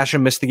Boogie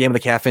Basham missed the game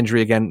with a calf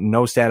injury again.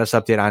 No status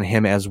update on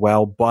him as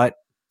well. But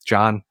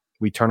John,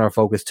 we turn our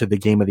focus to the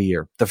game of the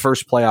year, the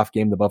first playoff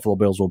game the Buffalo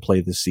Bills will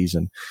play this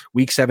season.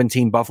 Week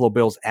 17, Buffalo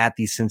Bills at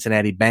the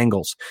Cincinnati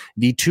Bengals,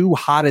 the 2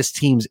 hottest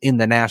teams in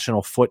the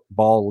National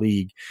Football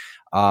League.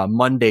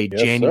 Monday,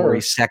 January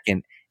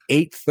 2nd,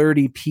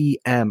 8:30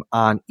 p.m.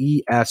 on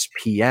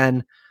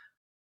ESPN.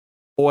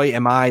 Boy,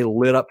 am I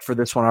lit up for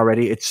this one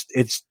already.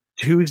 It's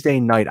Tuesday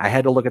night. I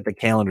had to look at the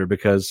calendar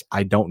because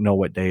I don't know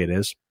what day it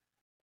is.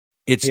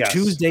 It's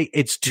Tuesday.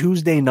 It's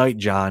Tuesday night,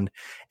 John,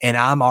 and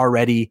I'm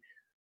already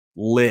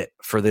lit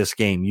for this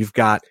game. You've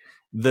got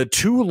The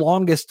two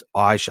longest,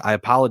 I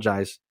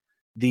apologize.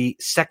 The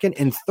second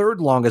and third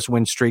longest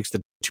win streaks,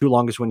 the two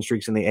longest win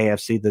streaks in the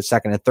AFC, the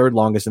second and third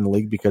longest in the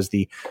league, because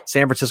the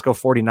San Francisco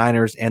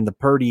 49ers and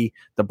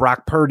the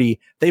Brock Purdy,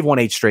 they've won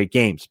 8 straight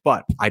games.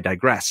 But I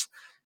digress.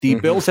 The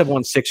Bills have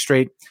won 6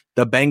 straight.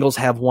 The Bengals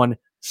have won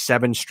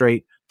 7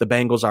 straight. The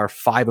Bengals are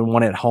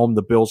 5-1 at home.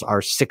 The Bills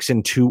are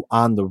 6-2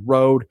 on the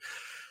road.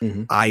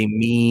 I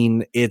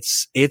mean,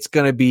 it's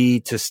going to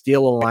be, to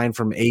steal a line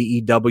from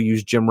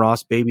AEW's Jim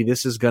Ross, baby,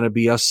 this is going to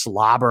be a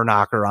slobber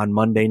knocker on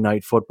Monday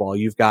Night Football.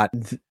 You've got,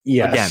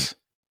 again,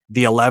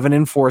 the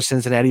 11-4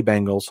 Cincinnati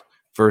Bengals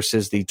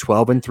versus the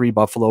 12-3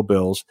 Buffalo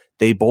Bills.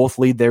 They both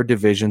lead their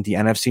division, the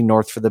NFC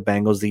North for the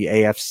Bengals, the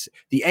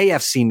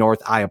AFC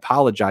North. I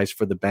apologize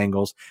for the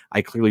Bengals.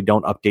 I clearly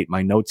don't update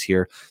my notes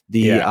here.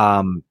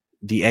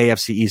 The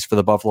AFC East for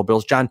the Buffalo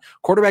Bills. John,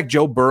 quarterback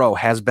Joe Burrow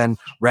has been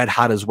red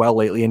hot as well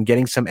lately and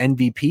getting some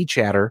MVP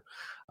chatter.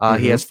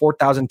 He has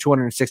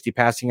 4,260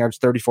 passing yards,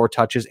 34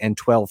 touches, and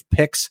 12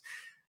 picks.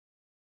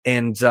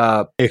 And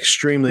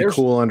extremely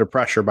cool under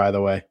pressure, by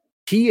the way.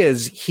 He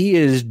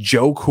is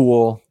Joe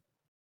Cool,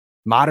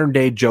 modern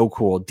day Joe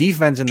Cool.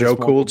 Defense in this Joe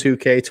Cool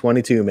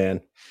 2K22,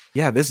 man.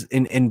 Yeah, this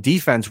in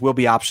defense will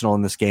be optional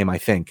in this game, I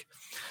think.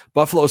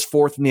 Buffalo's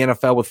 4th in the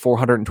NFL with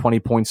 420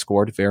 points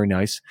scored. Very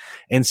nice.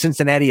 And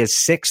Cincinnati is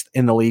 6th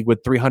in the league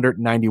with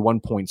 391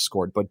 points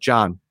scored. But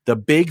John, the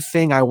big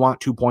thing I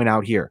want to point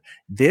out here,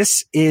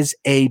 this is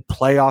a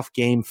playoff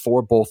game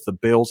for both the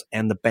Bills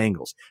and the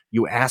Bengals.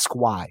 You ask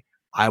why?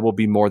 I will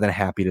be more than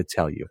happy to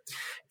tell you.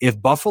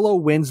 If Buffalo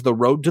wins, the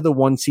road to the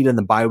 1 seed in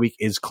the bye week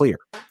is clear.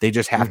 They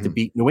just have to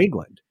beat New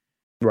England.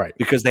 Right.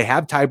 Because they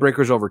have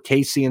tiebreakers over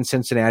KC and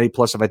Cincinnati.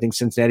 Plus, if I think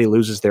Cincinnati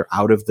loses, they're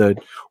out of the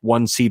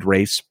 1 seed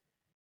race.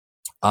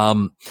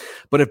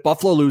 But if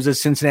Buffalo loses,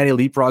 Cincinnati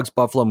leapfrogs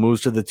Buffalo,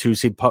 moves to the 2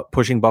 seed,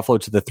 pushing Buffalo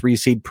to the 3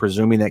 seed,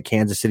 presuming that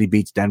Kansas City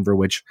beats Denver,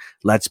 which,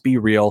 let's be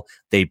real,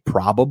 they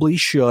probably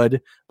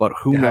should, but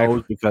who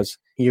knows? Because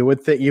you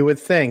would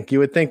think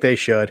they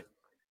should.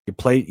 You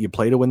play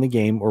to win the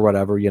game or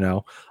whatever, you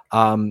know.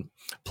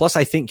 Plus,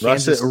 I think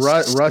Russ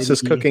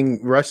is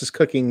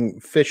cooking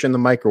fish in the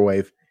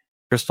microwave.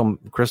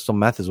 Crystal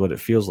meth is what it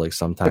feels like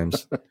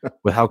sometimes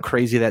with how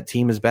crazy that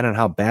team has been and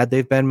how bad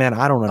they've been, man.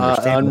 I don't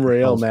understand.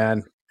 Unreal,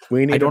 man.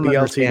 We need a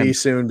BLTV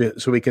soon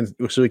so we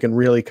can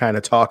really kind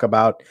of talk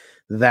about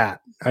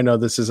that. I know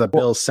this is a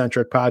Bills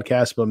centric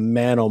podcast, but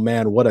man, oh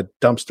man, what a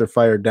dumpster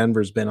fire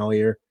Denver's been all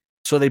year.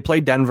 So they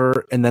play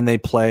Denver and then they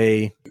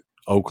play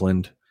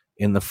Oakland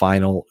in the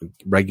final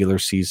regular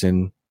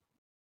season.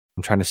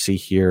 I'm trying to see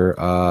here.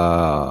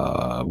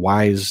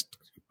 Why is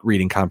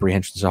reading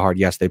comprehension so hard?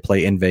 Yes, they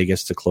play in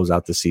Vegas to close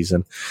out the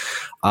season.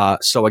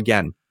 So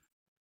again,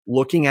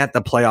 looking at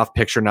the playoff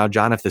picture now,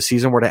 John, if the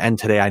season were to end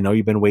today, I know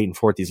you've been waiting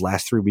for it these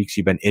last 3 weeks.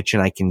 You've been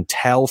itching. I can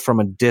tell from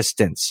a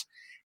distance.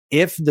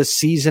 If the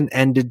season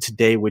ended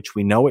today, which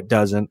we know it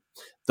doesn't,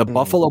 the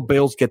Buffalo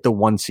Bills get the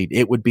 1 seed.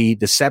 It would be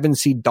the 7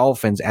 seed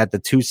Dolphins at the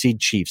 2 seed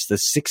Chiefs, the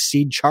 6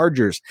 seed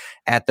Chargers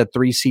at the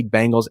 3 seed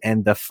Bengals,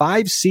 and the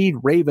 5 seed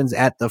Ravens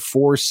at the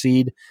 4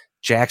 seed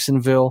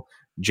Jacksonville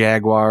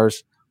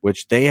Jaguars,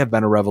 which they have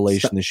been a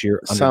revelation this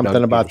year.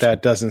 Something about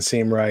that doesn't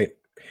seem right.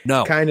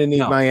 No. Kind of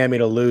need Miami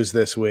to lose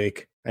this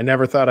week. I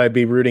never thought I'd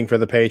be rooting for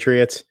the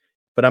Patriots,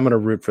 but I'm going to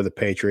root for the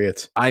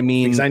Patriots. I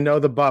mean,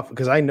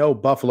 because I know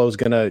Buffalo's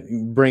going to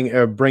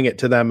bring it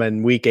to them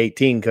in week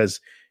 18, because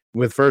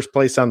with first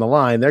place on the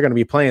line, they're going to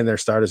be playing their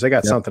starters. They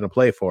got something to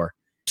play for.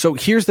 So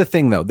here's the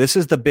thing, though. This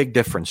is the big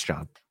difference,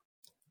 John.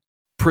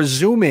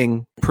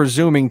 Presuming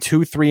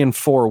 2, 3, and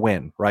 4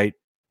 win, right?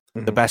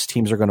 The best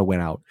teams are going to win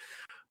out.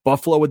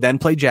 Buffalo would then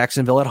play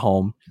Jacksonville at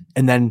home,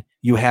 and then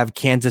you have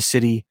Kansas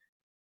City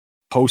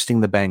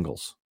hosting the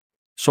Bengals.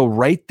 So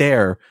right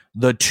there,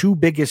 the 2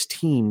 biggest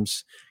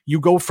teams, you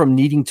go from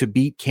needing to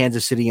beat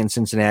Kansas City and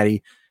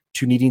Cincinnati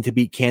to needing to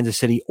beat Kansas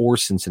City or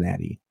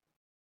Cincinnati.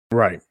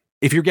 Right.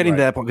 If you're getting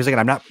to that point, because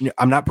again,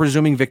 I'm not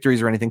presuming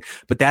victories or anything,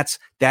 but that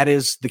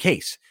is the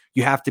case.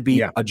 You have to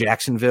beat a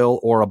Jacksonville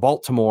or a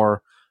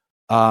Baltimore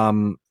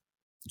to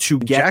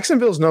get.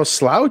 Jacksonville's no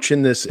slouch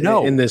in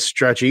this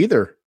stretch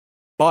either.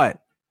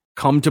 But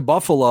come to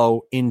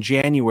Buffalo in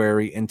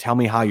January and tell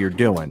me how you're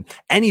doing.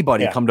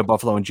 Anybody come to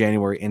Buffalo in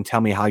January and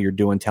tell me how you're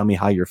doing. Tell me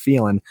how you're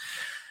feeling.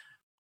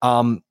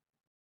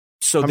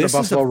 So come to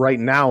Buffalo right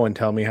now and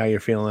tell me how you're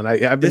feeling.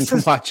 I've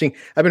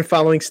been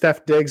following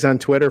Steph Diggs on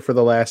Twitter for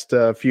the last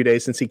few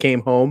days since he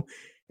came home,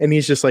 and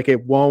he's just like,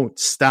 it won't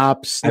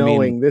stop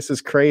snowing. This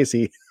is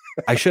crazy.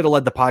 I should have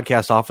led the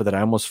podcast off with it.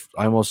 I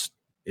almost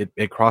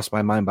it crossed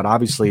my mind, but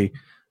obviously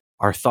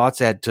our thoughts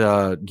at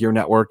Gear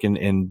Network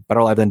and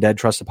Better Alive Than Dead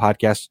Trust the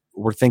Podcast,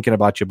 we're thinking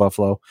about you,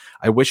 Buffalo.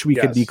 I wish we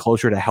could be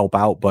closer to help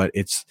out, but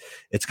it's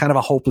kind of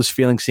a hopeless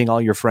feeling seeing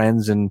all your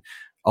friends and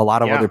a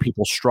lot of other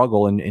people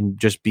struggle and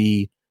just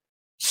be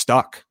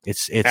stuck.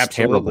 It's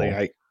absolutely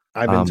terrible.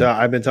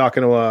 I've been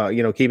talking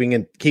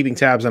to keeping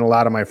tabs on a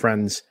lot of my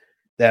friends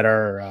that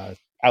are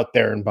out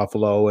there in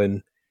Buffalo,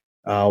 and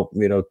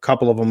a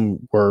couple of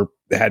them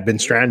had been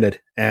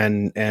stranded,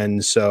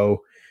 and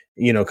so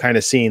kind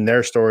of seeing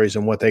their stories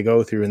and what they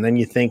go through. And then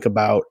you think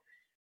about,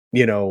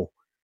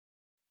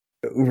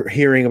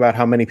 hearing about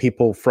how many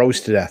people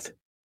froze to death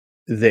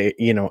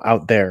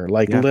out there,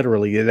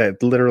 literally,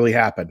 that literally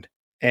happened.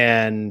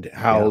 And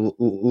how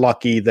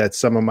lucky that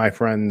some of my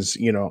friends,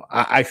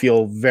 I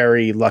feel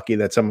very lucky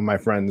that some of my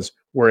friends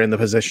were in the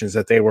positions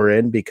that they were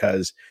in,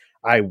 because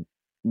while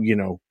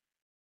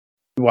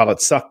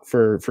it sucked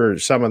for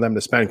some of them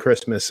to spend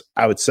Christmas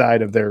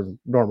outside of their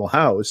normal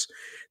house,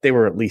 they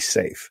were at least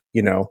safe,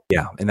 Yeah.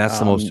 And that's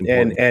the most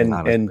important thing,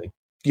 honestly. And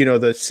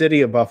the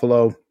city of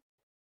Buffalo,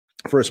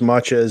 for as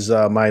much as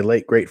my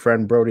late great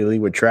friend Brody Lee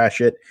would trash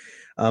it,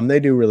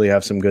 they do really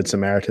have some good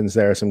Samaritans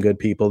there, some good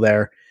people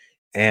there.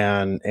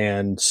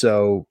 And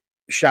so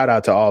shout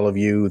out to all of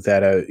you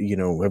that,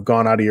 have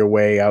gone out of your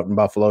way out in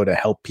Buffalo to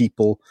help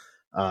people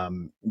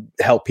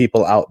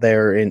out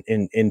there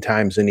in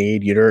times of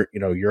need.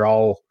 You're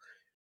all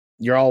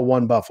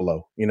one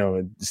Buffalo.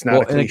 It's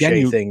not a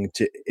cliche thing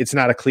it's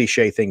not a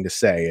cliche thing to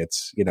say.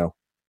 It's,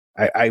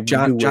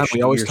 John, we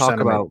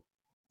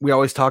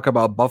always talk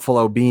about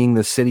Buffalo being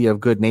the city of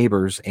good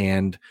neighbors,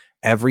 and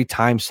every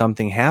time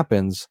something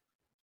happens,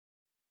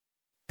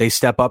 they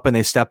step up and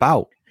they step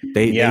out.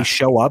 They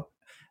show up.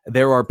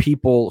 There are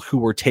people who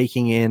were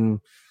taking in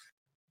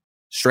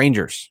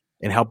strangers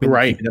and helping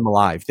keep them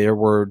alive. There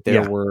were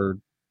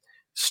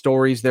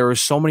stories. There were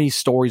so many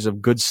stories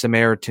of good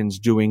Samaritans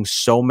doing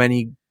so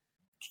many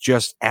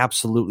just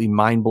absolutely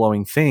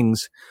mind-blowing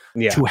things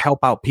to help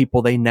out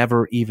people they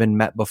never even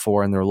met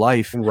before in their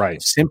life.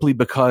 Right. Simply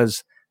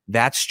because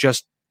that's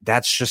just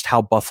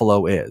how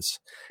Buffalo is.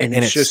 And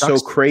it's just so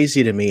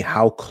crazy to me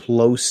how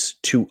close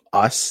to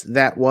us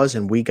that was,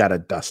 and we got a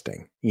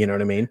dusting. You know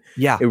what I mean?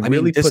 Yeah. It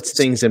really puts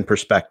things in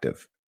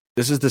perspective.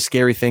 This is the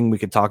scary thing we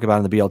could talk about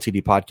in the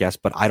BLTD podcast,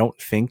 but I don't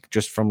think,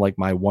 just from like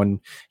my one,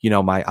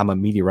 I'm a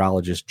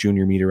meteorologist,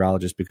 junior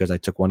meteorologist, because I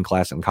took one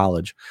class in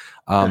college.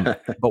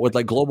 But with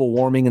like global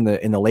warming and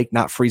the lake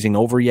not freezing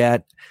over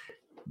yet,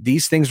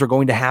 these things are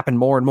going to happen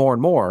more and more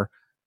and more,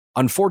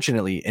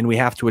 unfortunately. And we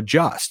have to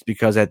adjust,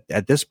 because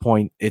at this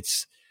point,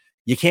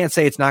 you can't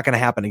say it's not going to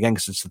happen again,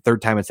 because it's the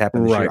third time it's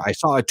happened this year. I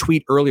saw a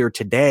tweet earlier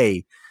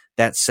today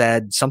that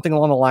said something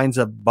along the lines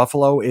of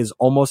Buffalo is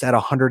almost at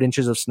 100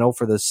 inches of snow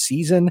for the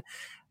season,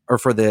 or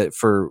for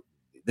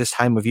this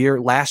time of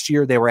year. Last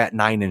year, they were at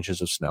 9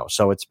 inches of snow.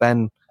 So it's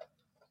been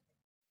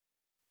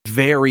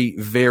very,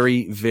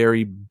 very,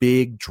 very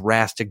big,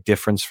 drastic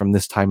difference from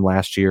this time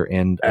last year.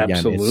 And again,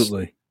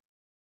 absolutely,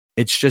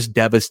 it's just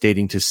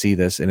devastating to see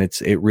this. And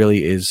it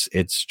really is.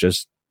 It's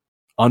just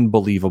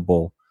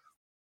unbelievable,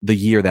 the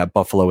year that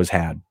Buffalo has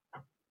had.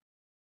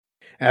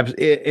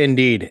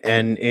 Indeed.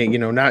 And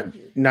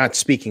not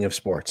speaking of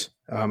sports,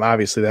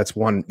 obviously that's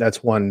one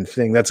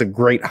thing. That's a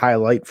great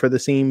highlight for the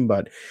team,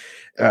 but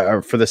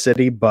for the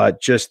city, but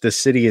just the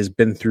city has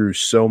been through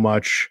so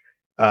much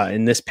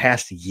in this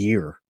past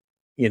year,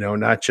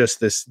 not just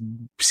this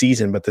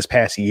season, but this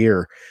past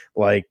year.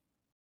 Like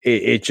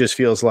it just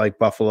feels like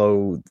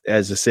Buffalo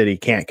as a city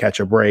can't catch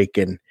a break.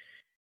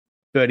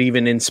 But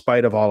even in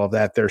spite of all of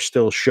that, they're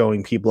still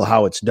showing people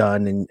how it's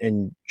done,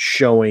 and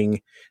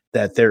showing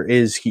that there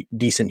is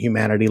decent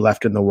humanity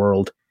left in the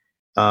world,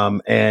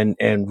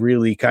 and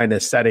really kind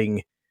of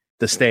setting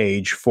the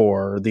stage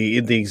for the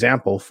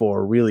example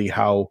for really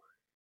how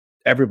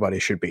everybody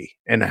should be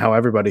and how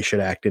everybody should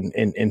act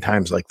in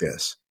times like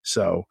this.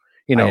 So,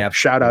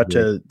 shout out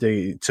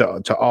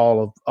to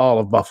all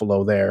of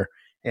Buffalo there,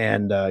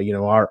 and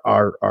our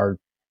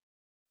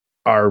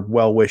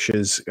well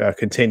wishes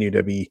continue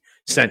to be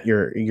sent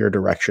your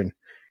direction.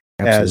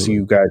 Absolutely. As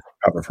you guys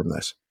recover from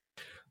this.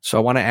 So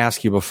I want to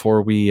ask you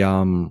before we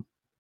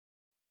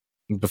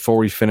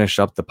finish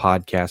up the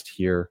podcast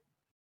here,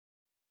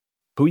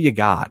 who you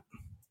got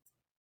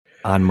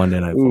on Monday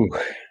Night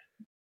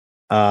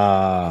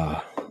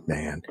Football?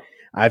 Man,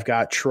 I've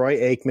got Troy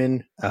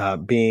Aikman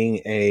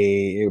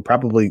being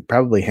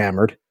probably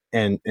hammered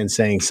and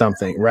saying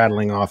something,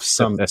 rattling off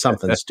something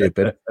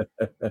stupid.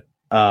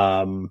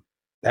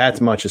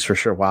 That much is for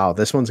sure. Wow,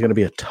 this one's going to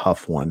be a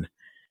tough one.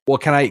 Well,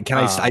 I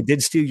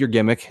did steal your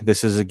gimmick.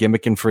 This is a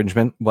gimmick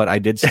infringement, but I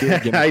did steal your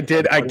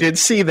gimmick. I did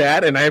see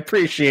that, and I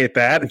appreciate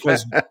that.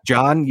 Because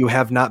John, you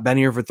have not been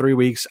here for 3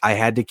 weeks. I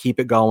had to keep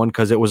it going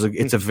because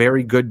it's a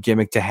very good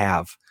gimmick to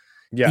have.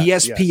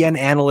 ESPN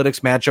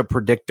Analytics matchup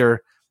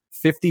predictor: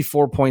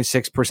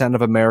 54.6%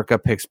 of America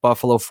picks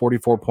Buffalo,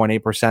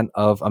 44.8%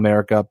 of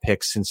America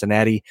picks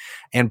Cincinnati,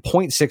 and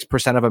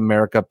 0.6% of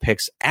America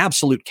picks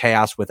absolute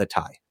chaos with a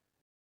tie.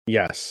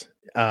 Yes.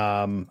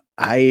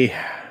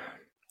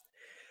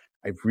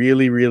 I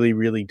really, really,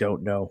 really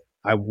don't know.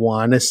 I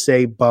want to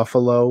say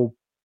Buffalo,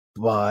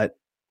 but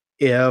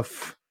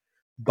if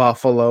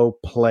Buffalo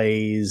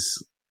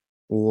plays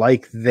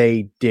like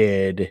they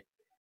did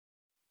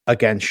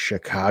against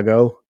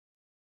Chicago,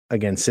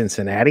 against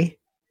Cincinnati,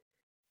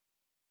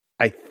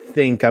 I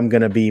think I'm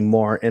going to be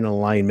more in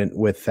alignment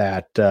with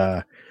that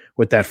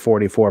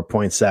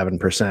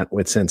 44.7%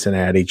 with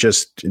Cincinnati.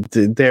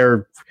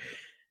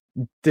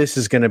 This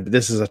is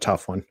a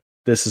tough one.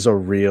 This is a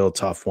real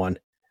tough one.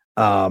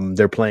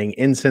 They're playing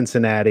in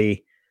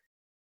Cincinnati.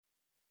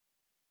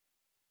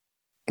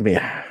 I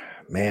mean,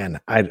 man,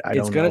 I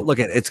don't know. Look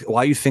at it's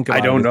while you think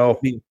about I don't know.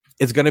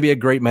 It's going to be a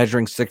great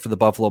measuring stick for the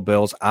Buffalo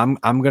Bills. I'm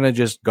going to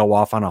just go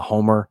off on a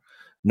homer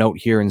note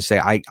here and say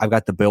I've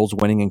got the Bills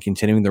winning and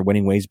continuing their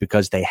winning ways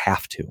because they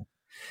have to.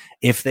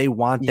 If they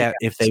want that,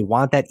 if they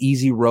want that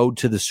easy road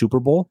to the Super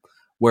Bowl,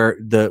 where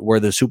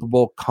the Super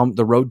Bowl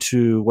the road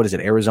to what is it,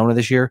 Arizona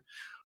this year,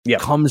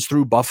 comes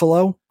through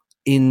Buffalo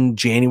in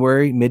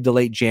January, mid to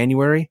late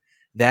January,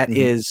 that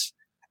is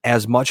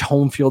as much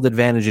home field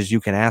advantage as you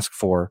can ask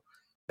for.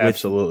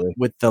 Absolutely.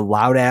 With the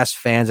loud ass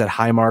fans at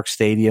Highmark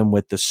Stadium,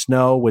 with the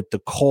snow, with the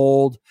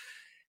cold,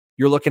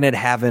 you're looking at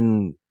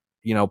having,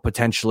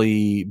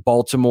 potentially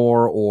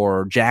Baltimore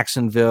or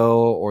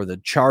Jacksonville or the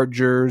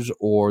Chargers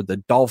or the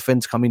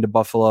Dolphins coming to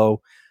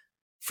Buffalo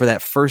for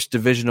that first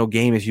divisional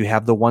game. If you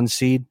have the 1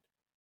 seed,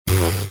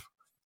 my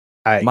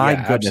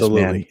goodness,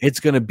 absolutely. Man,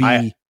 it's going to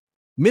be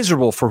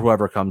miserable for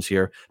whoever comes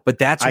here, but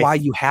that's why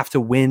you have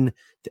to win.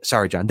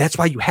 Sorry, John. That's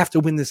why you have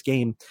to win this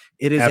game.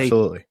 It is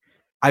absolutely.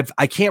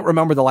 I can't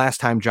remember the last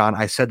time, John,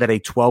 I said that a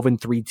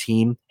 12-3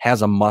 team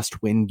has a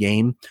must-win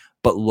game,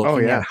 but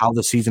looking at how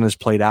the season has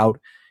played out,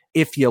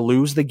 if you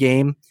lose the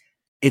game,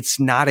 it's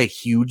not a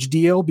huge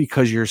deal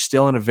because you're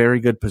still in a very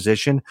good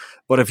position.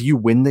 But if you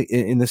win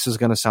and this is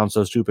going to sound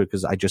so stupid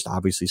because I just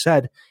obviously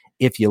said,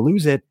 if you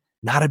lose it,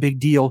 not a big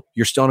deal.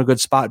 You're still in a good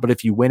spot. But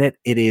if you win it,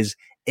 it is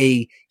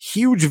a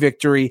huge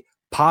victory,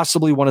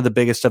 possibly one of the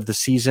biggest of the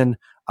season.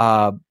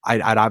 I'd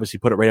obviously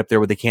put it right up there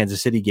with the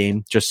Kansas City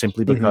game, just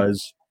simply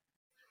because,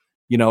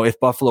 if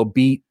Buffalo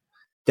beat,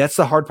 that's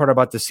the hard part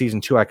about this season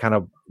too. I kind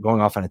of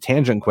going off on a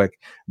tangent quick.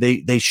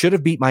 They should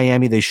have beat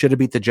Miami. They should have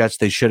beat the Jets.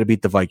 They should have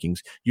beat the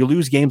Vikings. You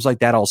lose games like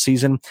that all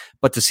season,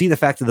 but to see the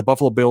fact that the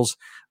Buffalo Bills,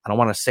 I don't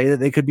want to say that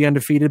they could be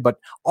undefeated, but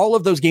all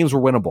of those games were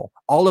winnable.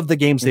 All of the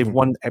games they've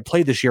won and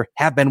played this year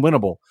have been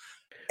winnable.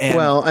 And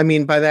well, I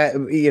mean, by that,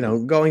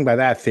 going by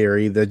that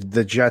theory,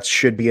 the Jets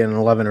should be an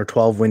 11 or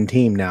 12 win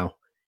team now.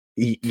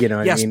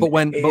 Yes, but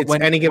when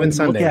any given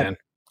Sunday, man.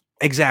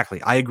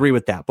 Exactly. I agree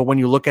with that. But when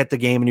you look at the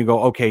game and you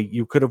go, okay,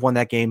 you could have won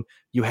that game.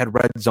 You had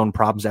red zone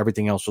problems.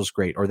 Everything else was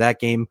great. Or that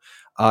game,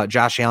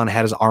 Josh Allen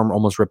had his arm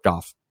almost ripped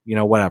off,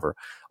 whatever.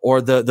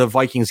 Or the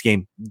Vikings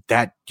game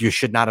that you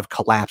should not have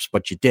collapsed,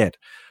 but you did.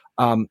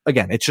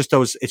 Again, it's just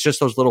those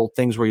little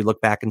things where you look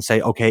back and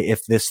say, okay,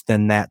 if this,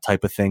 then that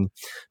type of thing.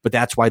 But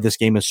that's why this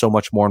game is so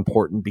much more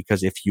important,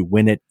 because if you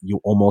win it,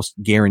 you're almost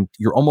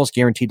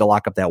guaranteed to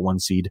lock up that 1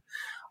 seed.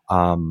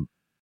 And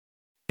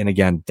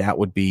again, that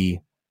would be,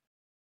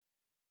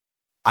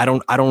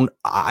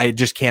 I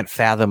just can't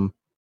fathom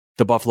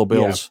the Buffalo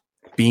Bills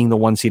being the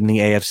 1 seed in the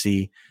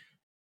AFC,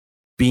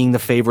 being the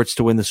favorites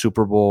to win the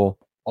Super Bowl.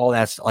 All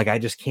that's I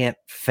just can't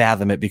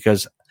fathom it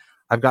because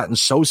I've gotten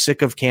so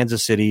sick of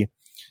Kansas City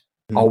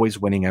always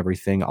winning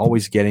everything,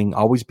 always being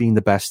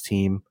the best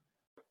team.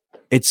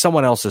 It's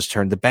someone else's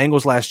turn. The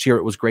Bengals last year,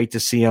 it was great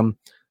to see them.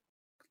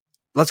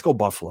 Let's go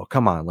Buffalo.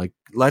 Come on.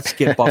 Let's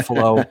get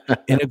Buffalo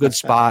in a good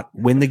spot,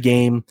 win the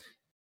game,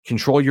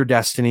 control your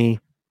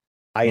destiny.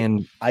 I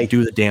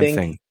do the damn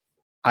thing.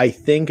 I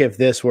think if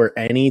this were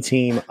any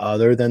team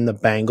other than the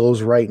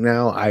Bengals right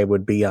now, I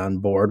would be on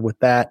board with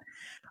that.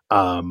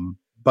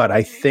 But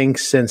I think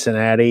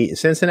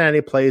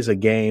Cincinnati plays a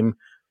game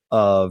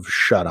of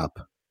shut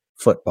up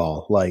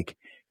football.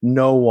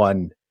 No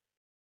one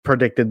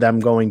predicted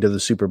them going to the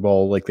Super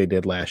Bowl like they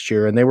did last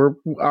year, and they were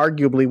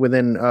arguably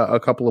within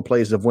a couple of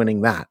plays of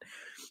winning that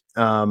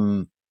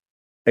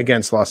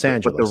against Los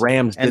Angeles. But the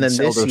Rams did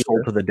sell their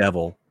soul to the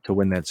devil to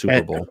win that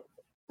Super Bowl.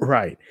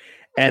 Right.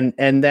 And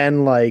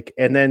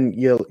then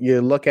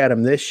you look at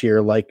them this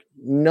year,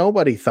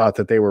 nobody thought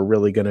that they were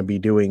really going to be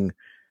doing,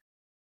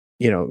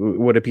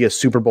 would it be a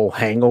Super Bowl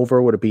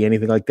hangover? Would it be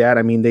anything like that?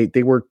 I mean,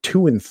 they were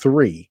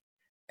 2-3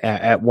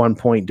 at one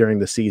point during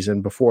the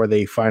season before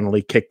they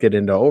finally kicked it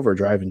into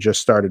overdrive and just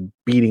started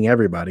beating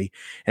everybody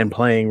and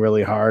playing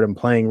really hard and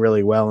playing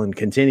really well and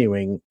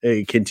continuing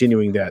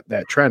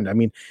that trend. I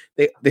mean,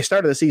 they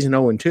started the season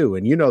 0-2,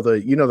 and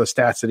the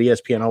stats that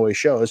ESPN always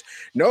shows.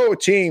 No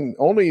team,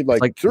 only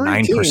 3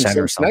 teams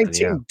since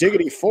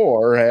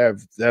 1984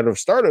 that have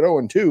started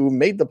 0-2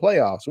 made the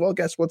playoffs. Well,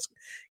 guess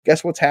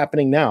what's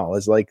happening now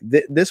is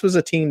this was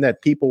a team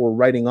that people were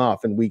writing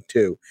off in week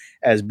 2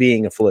 as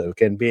being a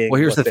fluke and being.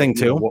 Well, here's the thing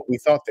too. What we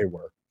thought they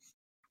were.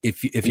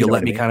 If you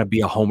let me kind of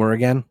be a homer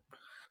again.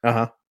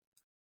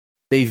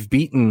 They've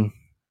beaten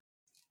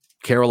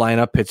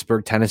Carolina,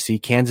 Pittsburgh, Tennessee,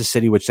 Kansas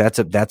City, which that's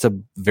a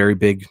very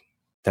big,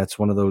 that's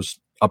one of those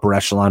upper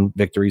echelon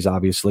victories,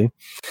 obviously.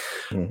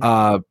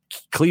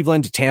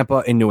 Cleveland,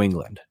 Tampa, and New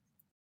England.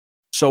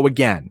 So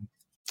again,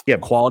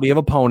 quality of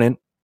opponent,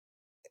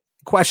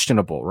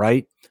 questionable,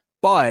 right?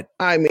 But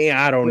I mean,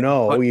 I don't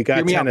know. You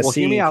got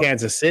Tennessee and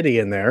Kansas City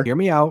in there. Hear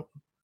me out.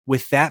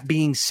 With that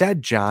being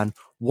said, John,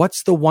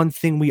 what's the one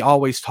thing we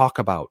always talk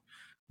about?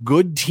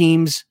 Good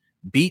teams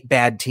beat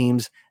bad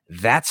teams.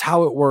 That's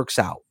how it works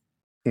out.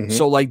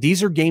 So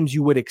these are games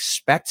you would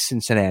expect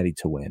Cincinnati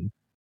to win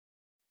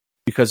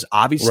because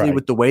obviously Right.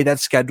 with the way that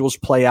schedules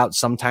play out,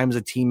 sometimes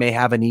a team may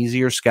have an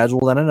easier schedule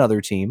than another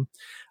team.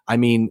 I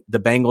mean, the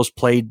Bengals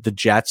played the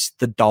Jets,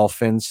 the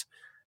Dolphins,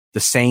 the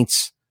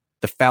Saints,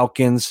 the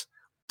Falcons.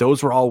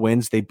 Those were all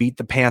wins. They beat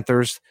the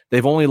Panthers.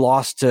 They've only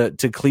lost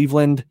to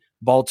Cleveland,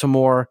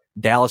 Baltimore,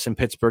 Dallas, and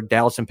Pittsburgh.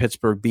 Dallas and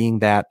Pittsburgh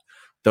being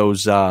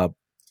those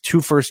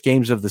 2 first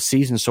games of the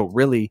season. So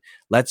really,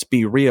 let's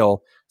be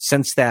real.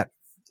 Since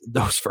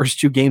those first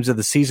 2 games of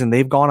the season,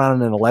 they've gone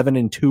on an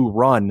 11-2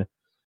 run.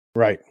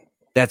 Right.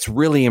 That's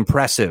really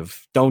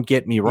impressive. Don't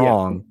get me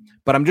wrong. Yeah.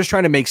 But I'm just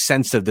trying to make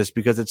sense of this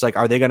because it's like,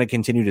 are they going to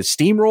continue to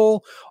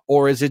steamroll,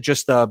 or is it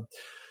just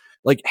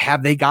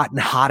have they gotten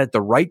hot at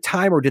the right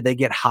time, or did they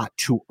get hot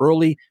too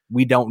early?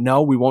 We don't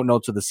know. We won't know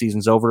till the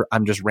season's over.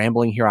 I'm just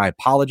rambling here. I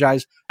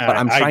apologize, but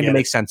I'm trying to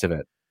make sense of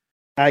it.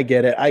 I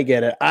get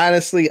it.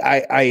 Honestly,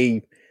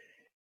 I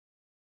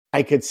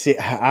could see.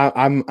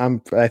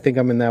 I think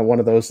I'm in that one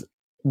of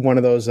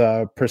those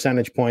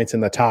percentage points in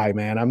the tie,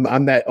 man.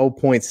 I'm that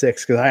 0.6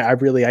 because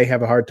I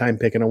have a hard time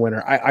picking a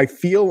winner. I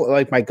feel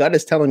like my gut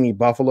is telling me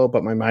Buffalo,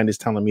 but my mind is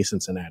telling me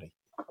Cincinnati.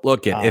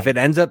 Look, if it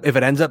ends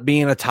up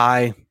being a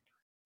tie,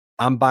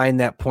 I'm buying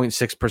that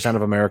 0.6%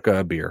 of America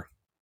a beer.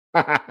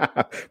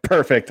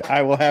 Perfect.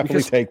 I will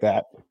happily take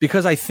that.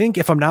 Because I think,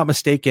 if I'm not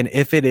mistaken,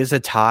 if it is a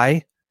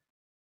tie,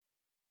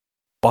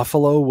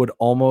 Buffalo would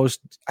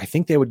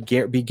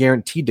be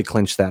guaranteed to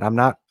clinch that. I'm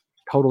not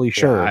totally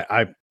sure.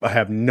 Yeah, I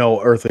have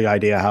no earthly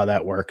idea how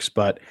that works,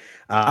 but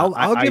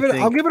I'll give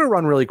it a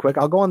run really quick.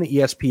 I'll go on the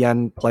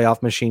ESPN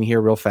playoff machine here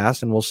real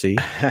fast, and we'll see.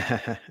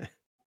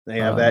 They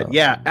have that.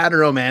 Yeah, I don't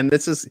know, man.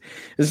 This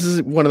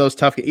is one of those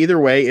tough. Either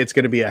way, it's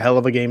going to be a hell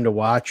of a game to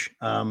watch.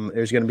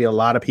 There's going to be a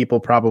lot of people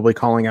probably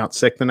calling out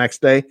sick the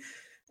next day,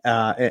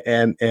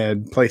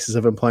 and places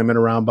of employment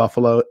around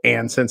Buffalo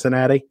and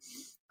Cincinnati.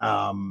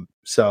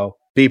 So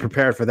be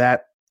prepared for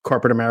that,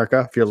 corporate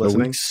America, if you're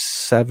listening. Week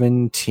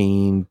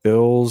 17,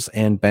 Bills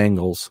and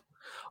Bengals.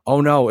 Oh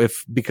no,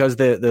 because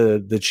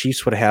the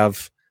Chiefs would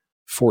have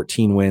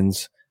 14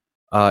 wins,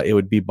 it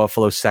would be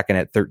Buffalo second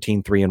at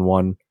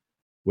 13-3-1,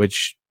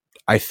 which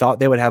I thought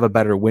they would have a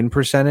better win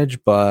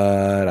percentage,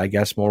 but I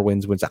guess more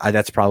wins.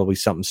 That's probably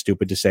something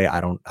stupid to say.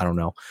 I don't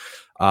know.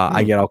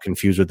 I get all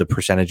confused with the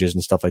percentages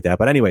and stuff like that.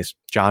 But anyways,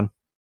 John.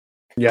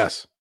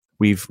 Yes.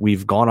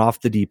 We've gone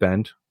off the deep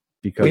end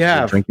because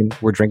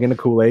we're drinking the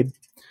Kool-Aid.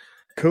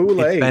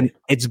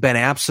 It's been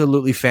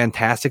absolutely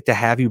fantastic to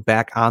have you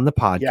back on the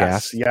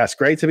podcast. Yes.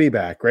 Great to be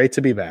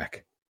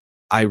back.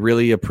 I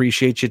really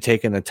appreciate you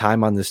taking the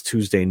time on this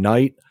Tuesday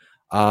night.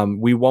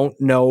 We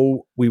won't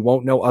know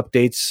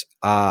updates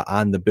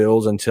on the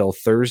Bills until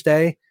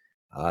Thursday.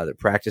 They're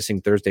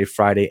practicing Thursday,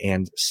 Friday,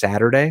 and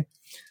Saturday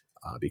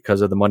because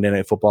of the Monday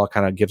Night Football.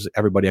 Kind of gives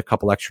everybody a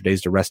couple extra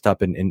days to rest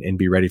up and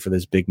be ready for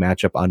this big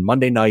matchup on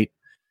Monday night.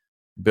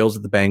 Bills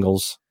at the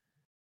Bengals.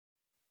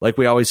 Like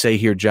we always say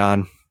here,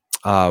 John,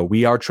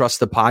 we are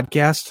Trust the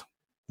Podcast.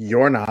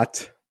 You're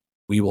not.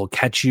 We will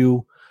catch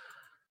you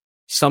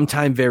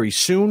sometime very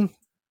soon,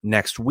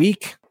 next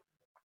week.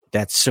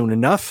 That's soon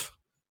enough.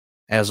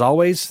 As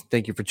always,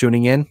 thank you for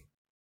tuning in,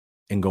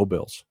 and go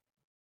Bills.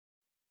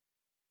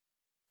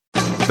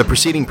 The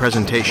preceding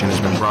presentation has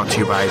been brought to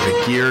you by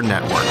the Gear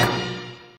Network.